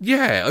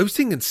 Yeah, I was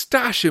thinking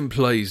stash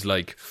implies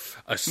like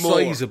a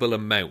sizable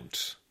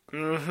amount.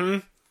 Mm-hmm.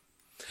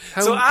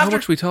 How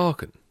much are we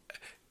talking?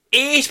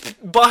 8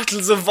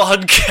 bottles of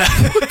vodka.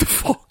 What the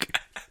fuck?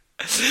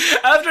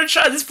 After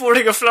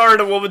transporting a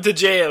Florida woman to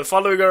jail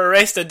following her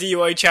arrest on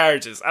DUI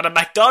charges at a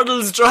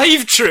McDonald's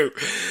drive-thru,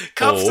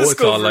 cops discovered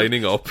it's all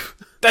lining up.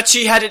 that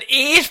she had an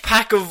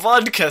 8-pack of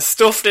vodka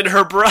stuffed in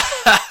her bra.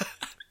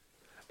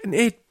 An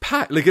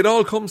 8-pack? Like it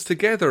all comes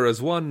together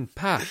as one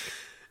pack?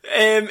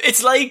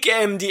 It's like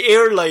the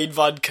airline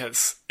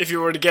vodkas, if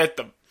you were to get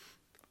them.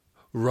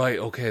 Right,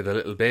 okay, the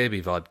little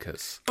baby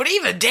vodkas. But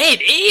even then,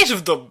 8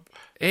 of them.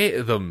 8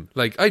 of them.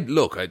 Like,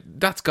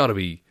 that's gotta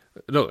be...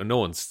 No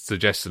one's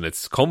suggesting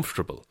it's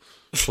comfortable.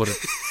 But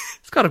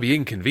it's gotta be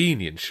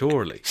inconvenient,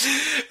 surely.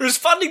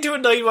 Responding to a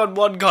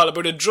 911 call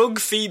about a drunk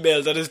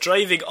female that is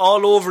driving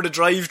all over the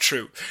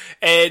drive-thru,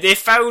 they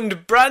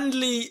found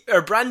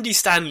Brandy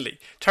Stanley,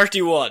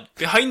 31,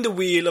 behind the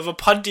wheel of a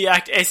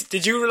Pontiac S...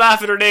 Did you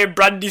laugh at her name,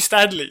 Brandy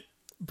Stanley?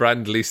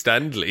 Brandley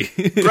Stanley.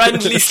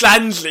 Brandley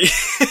Stanley.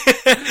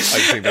 I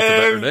think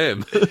that's a better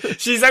name.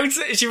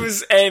 She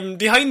was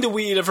behind the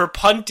wheel of her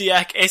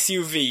Pontiac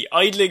SUV,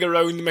 idling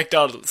around the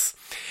McDonald's.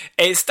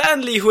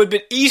 Stanley, who had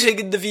been eating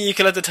in the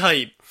vehicle at the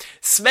time,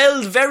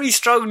 smelled very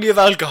strongly of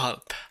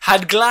alcohol,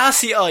 had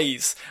glassy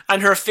eyes,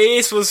 and her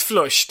face was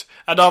flushed,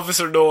 an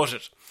officer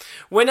noted.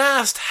 When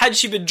asked had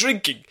she been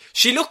drinking,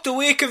 she looked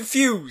away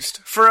confused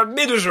for a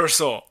minute or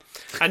so,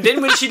 and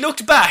then when she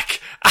looked back,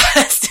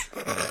 asked...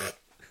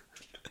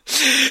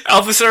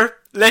 Officer,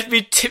 let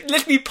me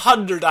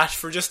ponder that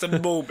for just a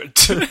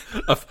moment.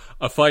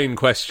 a fine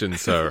question,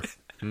 sir.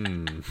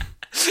 When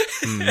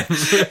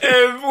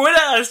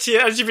I asked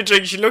had she been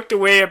drinking, she looked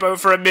away about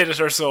for a minute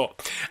or so.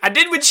 And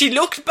then when she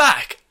looked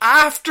back,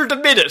 after the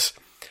minute,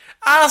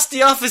 asked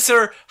the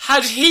officer,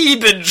 had he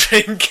been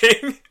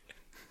drinking?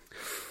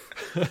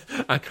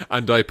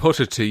 And I put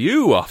it to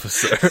you,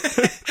 officer.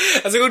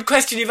 That's a good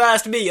question you've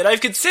asked me, and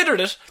I've considered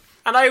it.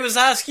 And I was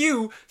asked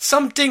you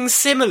something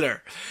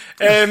similar.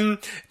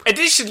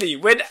 Additionally,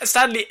 when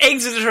Stanley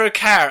exited her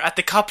car at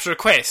the cop's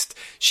request,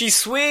 she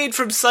swayed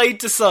from side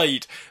to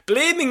side,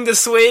 blaming the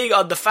swaying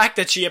on the fact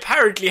that she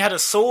apparently had a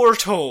sore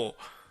toe.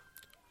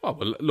 Oh,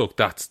 well, look,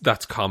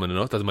 that's common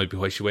enough. That might be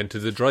why she went to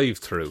the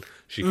drive-thru.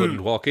 She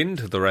couldn't walk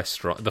into the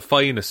restaurant, the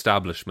fine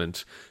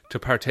establishment, to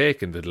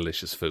partake in the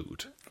delicious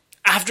food.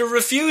 After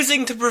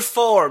refusing to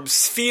perform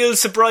field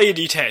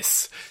sobriety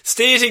tests,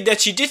 stating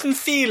that she didn't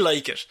feel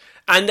like it,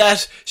 and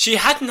that she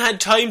hadn't had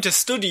time to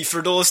study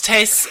for those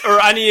tests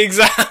or any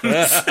exams.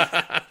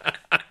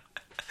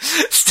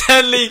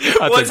 Stanley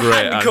was a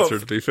great handcuffed. answer,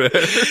 to be fair.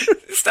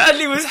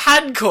 Stanley was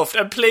handcuffed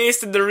and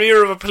placed in the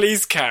rear of a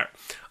police car.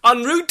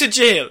 En route to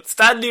jail,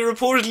 Stanley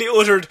reportedly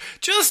uttered,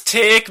 "Just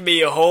take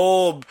me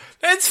home.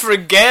 Let's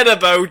forget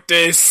about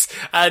this.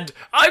 And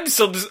I'm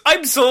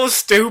so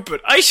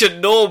stupid. I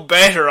should know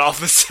better,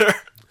 officer."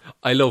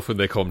 I love when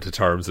they come to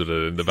terms with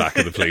it in the back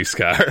of the police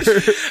car.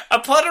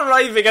 Upon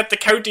arriving at the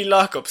county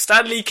lockup,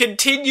 Stanley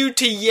continued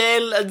to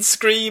yell and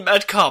scream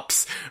at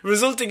cops,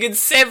 resulting in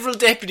several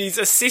deputies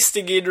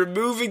assisting in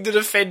removing the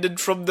defendant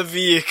from the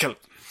vehicle.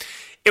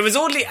 It was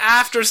only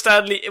after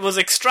Stanley was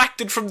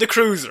extracted from the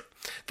cruiser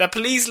that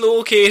police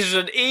located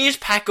an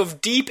 8-pack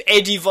of Deep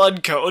Eddy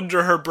vodka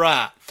under her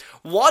bra.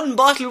 1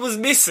 bottle was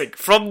missing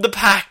from the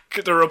pack,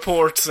 the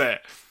report said.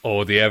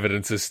 Oh, the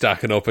evidence is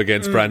stacking up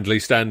against Brandley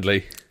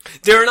Stanley.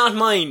 They're not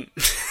mine.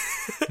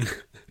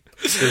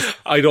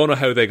 I don't know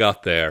how they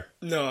got there.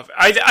 No,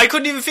 I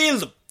couldn't even feel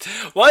them.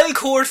 While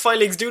court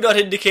filings do not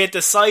indicate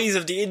the size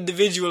of the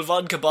individual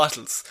vodka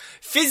bottles,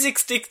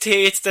 physics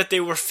dictates that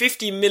they were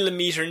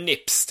 50mm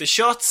nips, the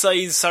shot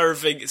size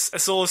servings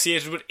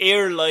associated with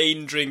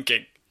airline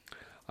drinking.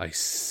 I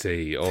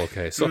see,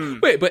 okay. So,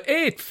 wait, but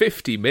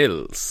 850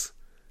 mils?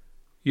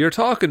 You're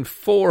talking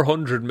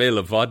 400 mil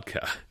of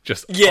vodka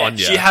just on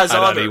you she has at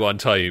on any her. one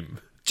time.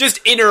 Just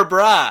in her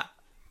bra.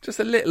 just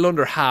a little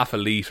under half a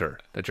litre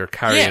that you're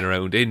carrying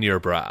around in your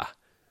bra.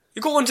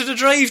 You're going to the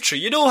drive-thru.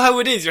 You know how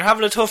it is. You're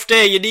having a tough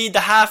day. You need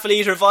the half a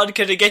litre of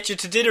vodka to get you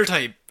to dinner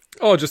time.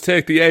 Oh, just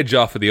take the edge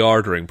off of the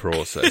ordering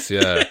process,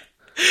 yeah.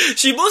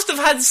 She must have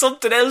had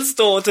something else,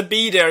 though, to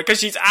be there, because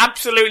she's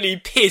absolutely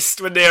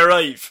pissed when they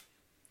arrive.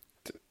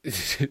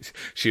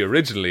 She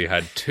originally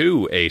had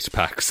 2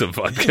 8-packs of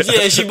vodka.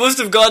 Yeah, she must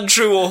have gone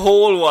through a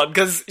whole one,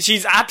 because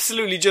she's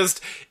absolutely just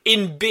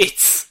in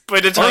bits by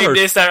the time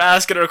they start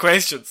asking her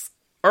questions.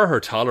 Or her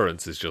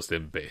tolerance is just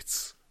in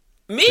bits.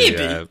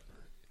 Maybe.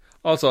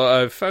 Also,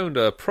 I've found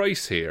a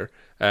price here.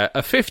 A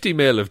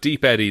 50ml of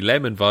Deep Eddy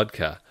lemon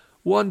vodka,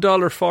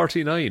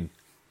 $1.49.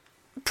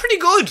 Pretty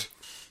good.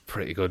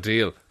 Pretty good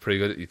deal. Pretty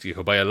good. You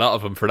could buy a lot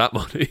of them for that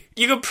money.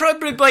 You could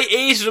probably buy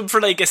 8 of them for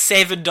like a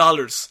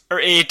 $7 or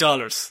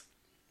 $8.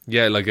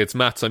 Yeah, like it's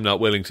maths I'm not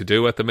willing to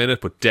do at the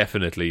minute, but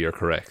definitely you're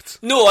correct.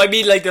 No, I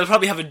mean like they'll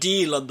probably have a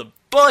deal on them.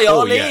 Buy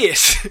all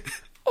 8.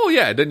 Oh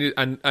yeah, then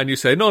you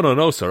say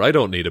no, sir, I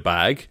don't need a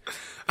bag.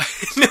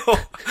 No,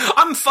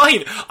 I'm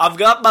fine. I've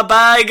got my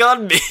bag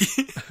on me.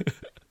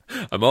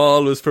 I'm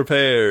always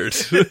prepared.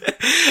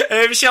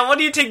 Sean, what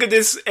do you think of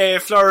this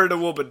Florida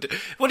woman?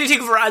 What do you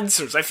think of her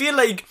answers? I feel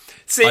like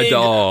saying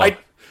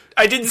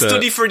I didn't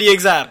study for the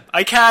exam.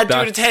 I can't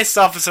do the test,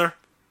 officer.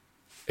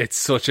 It's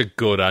such a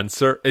good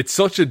answer. It's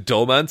such a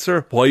dumb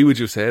answer. Why would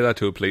you say that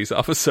to a police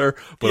officer?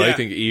 But I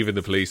think even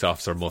the police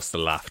officer must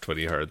have laughed when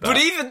he heard that. But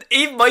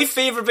even my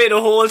favourite bit of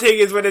the whole thing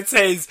is when it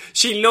says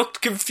she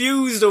looked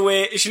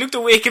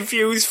away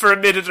confused for a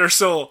minute or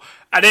so,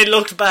 and then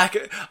looked back,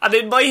 and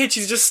in my head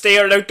she's just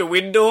staring out the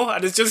window,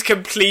 and it's just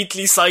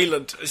completely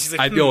silent. And she's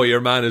like, I know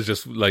your man is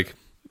just like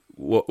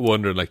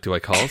wondering, like, do I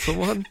call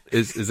someone?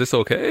 Is this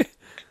okay?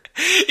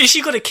 Is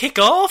she going to kick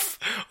off?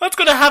 What's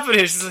going to happen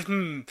here? She's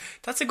like,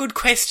 that's a good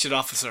question,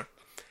 officer.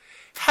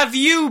 Have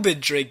you been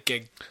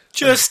drinking?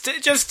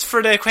 Just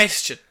for the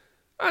question.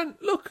 And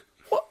look,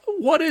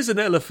 what is an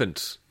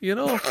elephant? You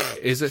know,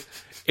 is it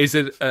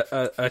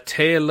a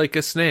tail like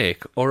a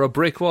snake or a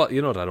brick wall?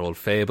 You know that old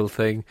fable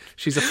thing.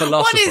 She's a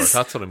philosopher. That's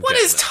what I'm getting. What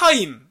is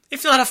time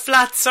if not a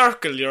flat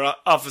circle, your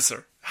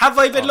officer? Have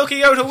I been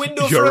looking out a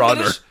window for a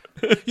minute?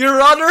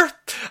 Your Honour?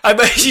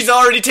 She's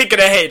already thinking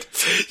ahead.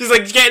 She's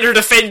like getting her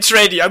defence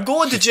ready. I'm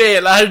going to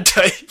jail, aren't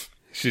I?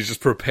 She's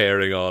just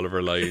preparing all of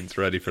her lines,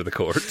 ready for the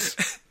courts.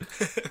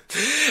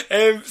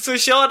 So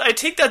Sean, I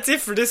think that's it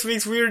for this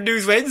week's Weird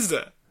News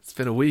Wednesday. It's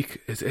been a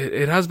week.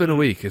 It has been a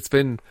week. It's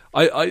been.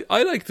 I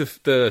like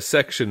the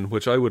section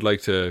which I would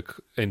like to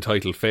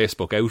entitle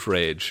Facebook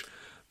Outrage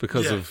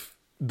because of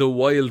the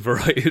wild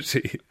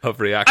variety of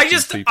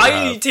reactions people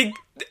have. I think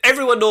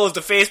everyone knows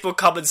the Facebook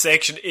comment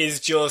section is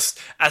just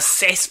a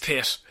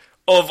cesspit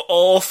of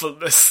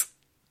awfulness.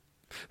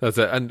 That's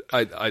it. And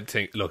I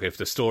think, look, if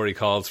the story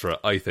calls for it,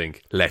 I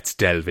think let's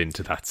delve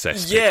into that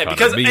cesspit. Yeah, Connor,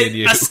 because me and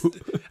you.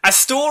 A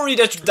story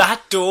that's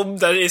that dumb,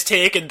 that is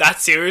taken that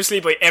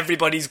seriously by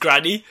everybody's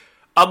granny,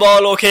 I'm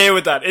all okay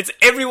with that. It's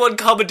everyone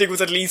commenting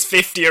was at least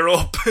 50 or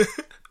up.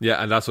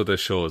 Yeah, and that's what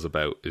this show is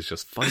about, is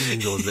just finding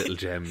those little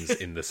gems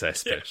in the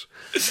cesspit.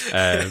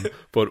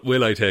 But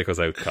will I take us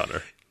out,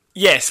 Connor?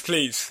 Yes,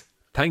 please.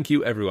 Thank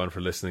you, everyone, for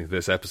listening to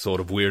this episode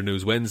of Weird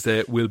News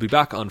Wednesday. We'll be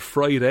back on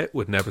Friday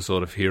with an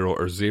episode of Hero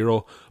or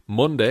Zero,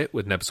 Monday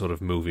with an episode of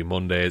Movie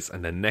Mondays,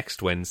 and then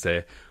next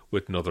Wednesday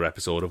with another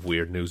episode of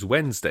Weird News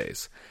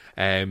Wednesdays.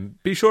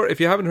 Be sure, if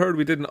you haven't heard,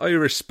 we did an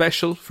Irish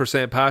special for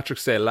St.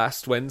 Patrick's Day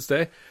last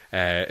Wednesday.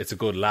 It's a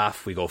good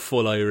laugh. We go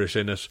full Irish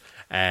in it.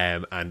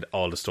 And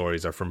all the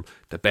stories are from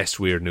the best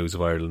weird news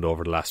of Ireland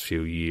over the last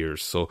few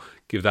years. So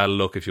give that a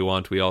look if you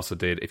want. We also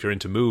did, if you're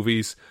into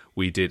movies,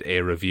 we did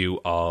a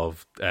review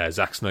of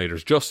Zack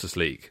Snyder's Justice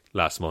League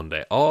last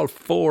Monday. All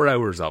 4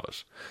 hours of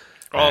it.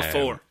 All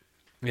 4.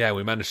 Yeah,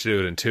 we managed to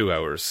do it in 2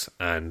 hours.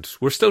 And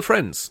we're still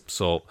friends.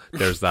 So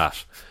there's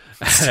that.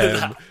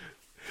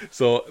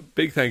 So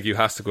big thank you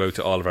has to go out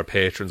to all of our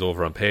patrons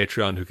over on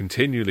Patreon who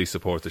continually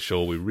support the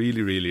show. We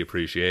really, really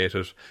appreciate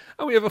it.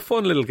 And we have a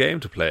fun little game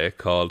to play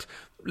called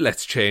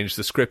Let's Change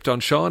the Script on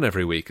Sean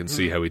every week and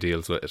see how he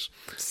deals with it.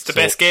 It's the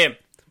best game.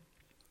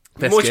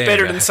 Much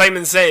better than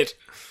Simon Said.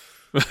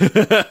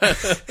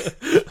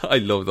 I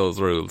love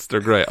those rules. They're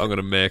great. I'm going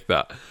to make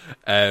that.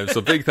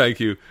 So big thank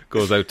you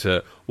goes out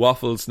to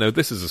Waffles. Now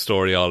this is a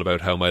story all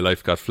about how my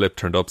life got flipped,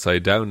 turned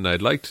upside down, and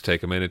I'd like to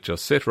take a minute,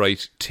 just sit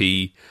right,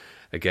 tea.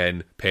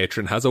 Again,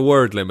 Patreon has a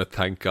word limit,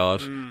 thank God,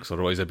 because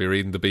otherwise I'd be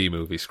reading the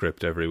B-movie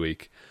script every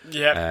week.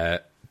 Yeah.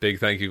 Big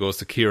thank you goes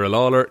to Ciara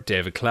Lawler,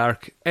 David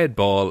Clark, Ed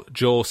Ball,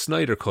 Joe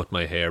Snyder Cut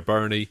My Hair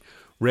Bernie,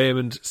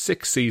 Raymond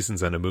 6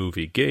 Seasons and a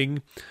Movie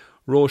Ging,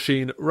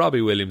 Roisin,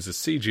 Robbie Williams'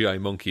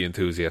 CGI Monkey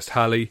Enthusiast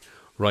Hallie,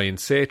 Ryan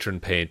Satron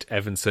Paint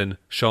Evanson,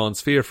 Sean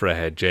Sphere for a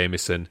Head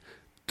Jameson,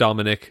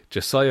 Dominic,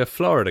 Josiah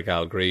Florida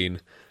Gal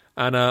Green,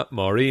 Anna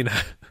Maureen...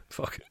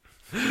 Fuck it.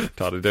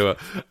 Thought I'd do it.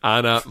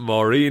 Anna,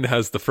 Maureen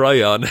has the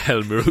fry on,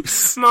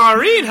 Helmroos.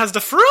 Maureen has the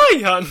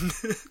fry on.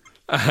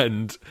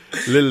 And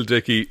Lil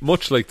Dicky,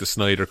 much like the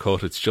Snyder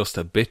Cut, it's just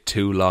a bit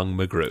too long,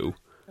 McGrew.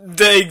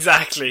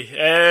 Exactly.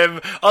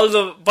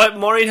 Although, but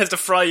Maureen has to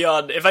fry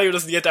on. If anyone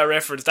doesn't get that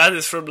reference, that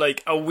is from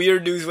like a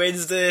Weird News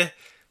Wednesday,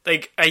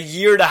 like a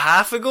year and a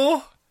half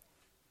ago.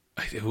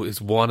 It was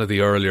one of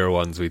the earlier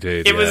ones we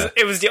did. It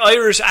was the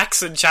Irish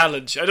accent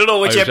challenge. I don't know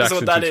which Irish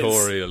episode that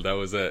tutorial, is. That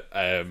was it.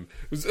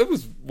 It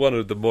was one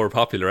of the more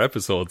popular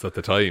episodes at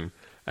the time.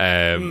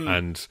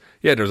 And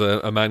yeah, there's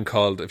a man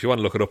called, if you want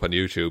to look it up on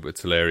YouTube,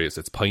 it's hilarious.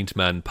 It's Pint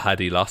Man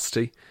Paddy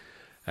Losty.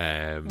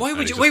 Why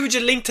would you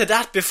link to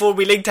that before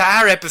we link to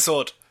our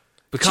episode?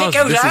 Because check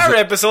out our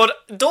episode.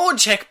 Don't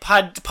check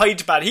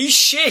Pint Man. He's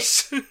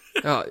shit.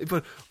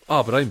 but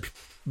I'm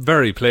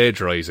very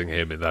plagiarising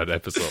him in that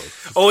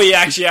episode. Oh, you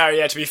actually are,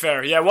 yeah, to be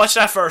fair. Yeah, watch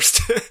that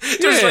first.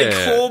 There's like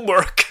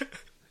homework.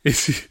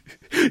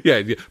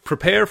 Yeah,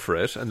 prepare for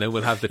it, and then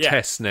we'll have the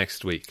tests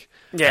next week.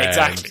 Yeah,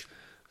 exactly.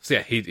 So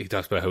yeah, he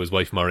talks about how his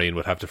wife Maureen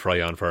would have to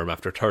fry on for him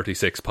after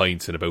 36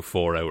 pints in about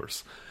 4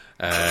 hours.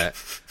 But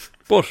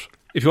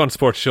if you want to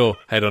support the show,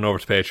 head on over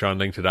to Patreon,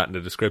 link to that in the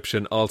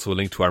description. Also a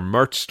link to our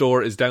merch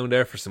store is down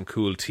there for some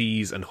cool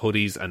tees and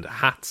hoodies and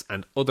hats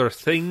and other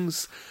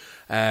things.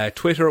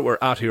 Twitter, we're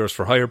at Heroes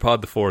for Hire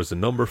Pod. The 4 is the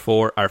number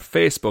 4. Our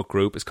Facebook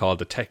group is called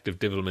Detective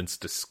Divilment's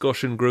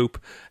Discussion Group,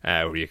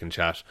 where you can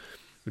chat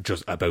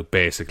just about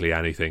basically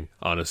anything,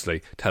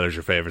 honestly. Tell us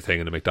your favourite thing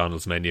in the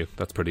McDonald's menu.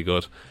 That's pretty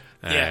good.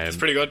 Yeah, it's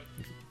pretty good.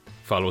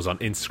 Follow us on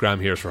Instagram,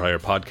 Heroes for Hire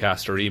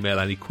Podcast, or email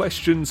any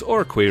questions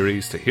or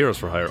queries to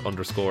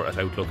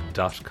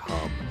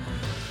heroesforhire_@outlook.com.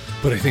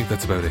 But I think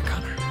that's about it,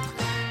 Connor.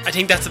 I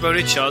think that's about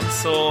it, Sean.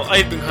 So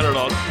I've been Connor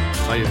Long.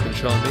 I have been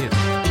Sean Meehan.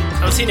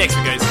 I'll see you next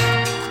week, guys.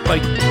 Bye.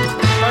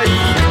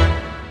 Bye.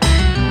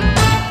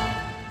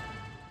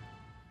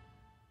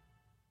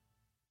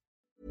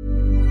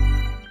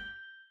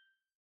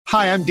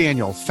 Hi, I'm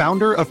Daniel,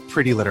 founder of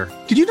Pretty Litter.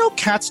 Did you know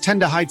cats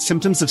tend to hide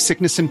symptoms of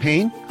sickness and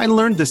pain? I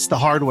learned this the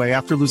hard way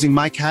after losing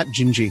my cat,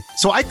 Gingy.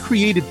 So I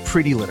created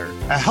Pretty Litter,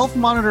 a health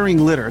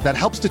monitoring litter that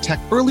helps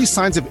detect early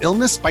signs of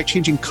illness by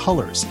changing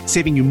colors,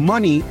 saving you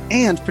money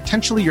and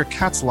potentially your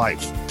cat's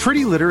life.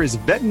 Pretty Litter is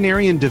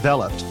veterinarian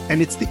developed, and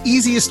it's the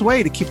easiest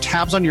way to keep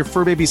tabs on your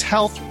fur baby's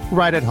health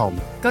right at home.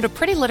 Go to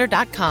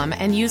prettylitter.com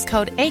and use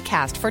code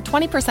ACAST for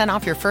 20%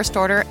 off your first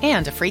order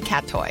and a free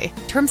cat toy.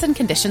 Terms and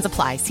conditions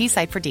apply. See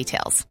site for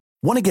details.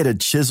 Want to get a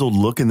chiseled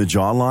look in the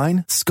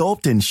jawline?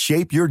 Sculpt and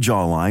shape your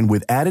jawline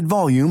with added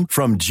volume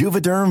from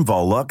Juvederm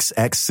Volux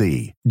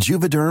XC.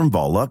 Juvederm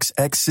Volux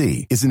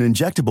XC is an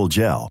injectable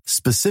gel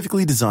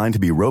specifically designed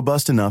to be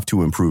robust enough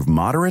to improve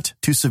moderate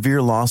to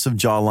severe loss of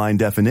jawline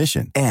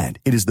definition. And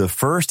it is the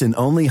first and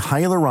only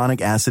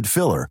hyaluronic acid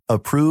filler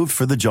approved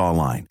for the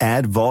jawline.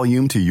 Add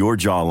volume to your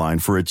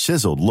jawline for a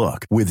chiseled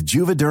look with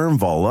Juvederm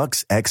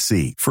Volux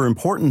XC. For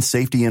important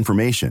safety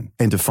information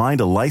and to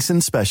find a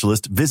licensed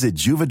specialist, visit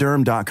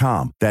Juvederm.com.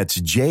 That's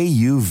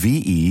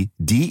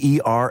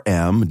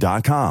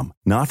Juvederm.com.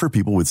 Not for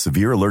people with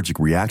severe allergic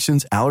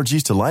reactions,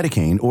 allergies to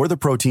lidocaine, or the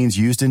proteins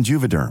used in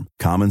Juvederm.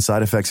 Common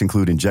side effects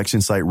include injection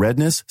site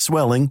redness,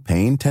 swelling,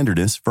 pain,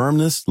 tenderness,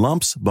 firmness,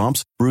 lumps,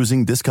 bumps,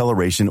 bruising,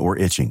 discoloration, or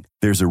itching.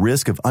 There's a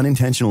risk of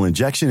unintentional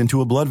injection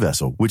into a blood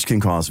vessel, which can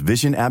cause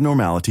vision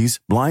abnormalities,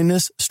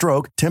 blindness,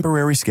 stroke,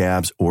 temporary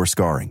scabs, or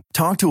scarring.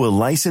 Talk to a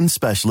licensed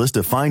specialist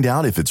to find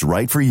out if it's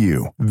right for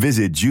you.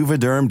 Visit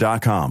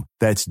Juvederm.com.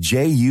 That's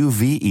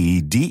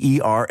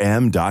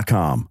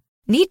Juvederm.com.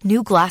 Need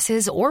new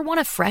glasses or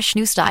want a fresh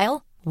new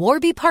style?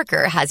 Warby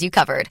Parker has you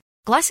covered.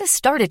 Glasses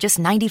start at just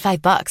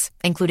 $95,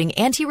 including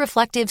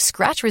anti-reflective,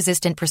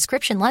 scratch-resistant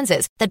prescription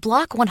lenses that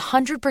block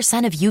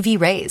 100% of UV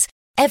rays.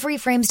 Every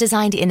frame's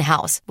designed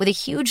in-house with a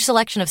huge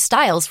selection of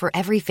styles for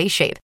every face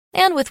shape.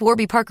 And with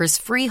Warby Parker's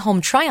free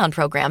home try-on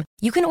program,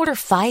 you can order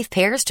 5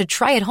 pairs to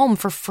try at home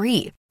for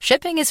free.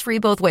 Shipping is free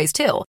both ways,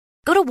 too.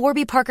 Go to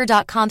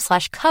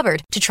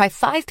warbyparker.com/covered to try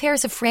 5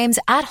 pairs of frames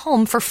at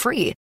home for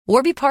free.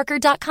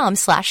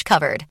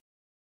 warbyparker.com/covered.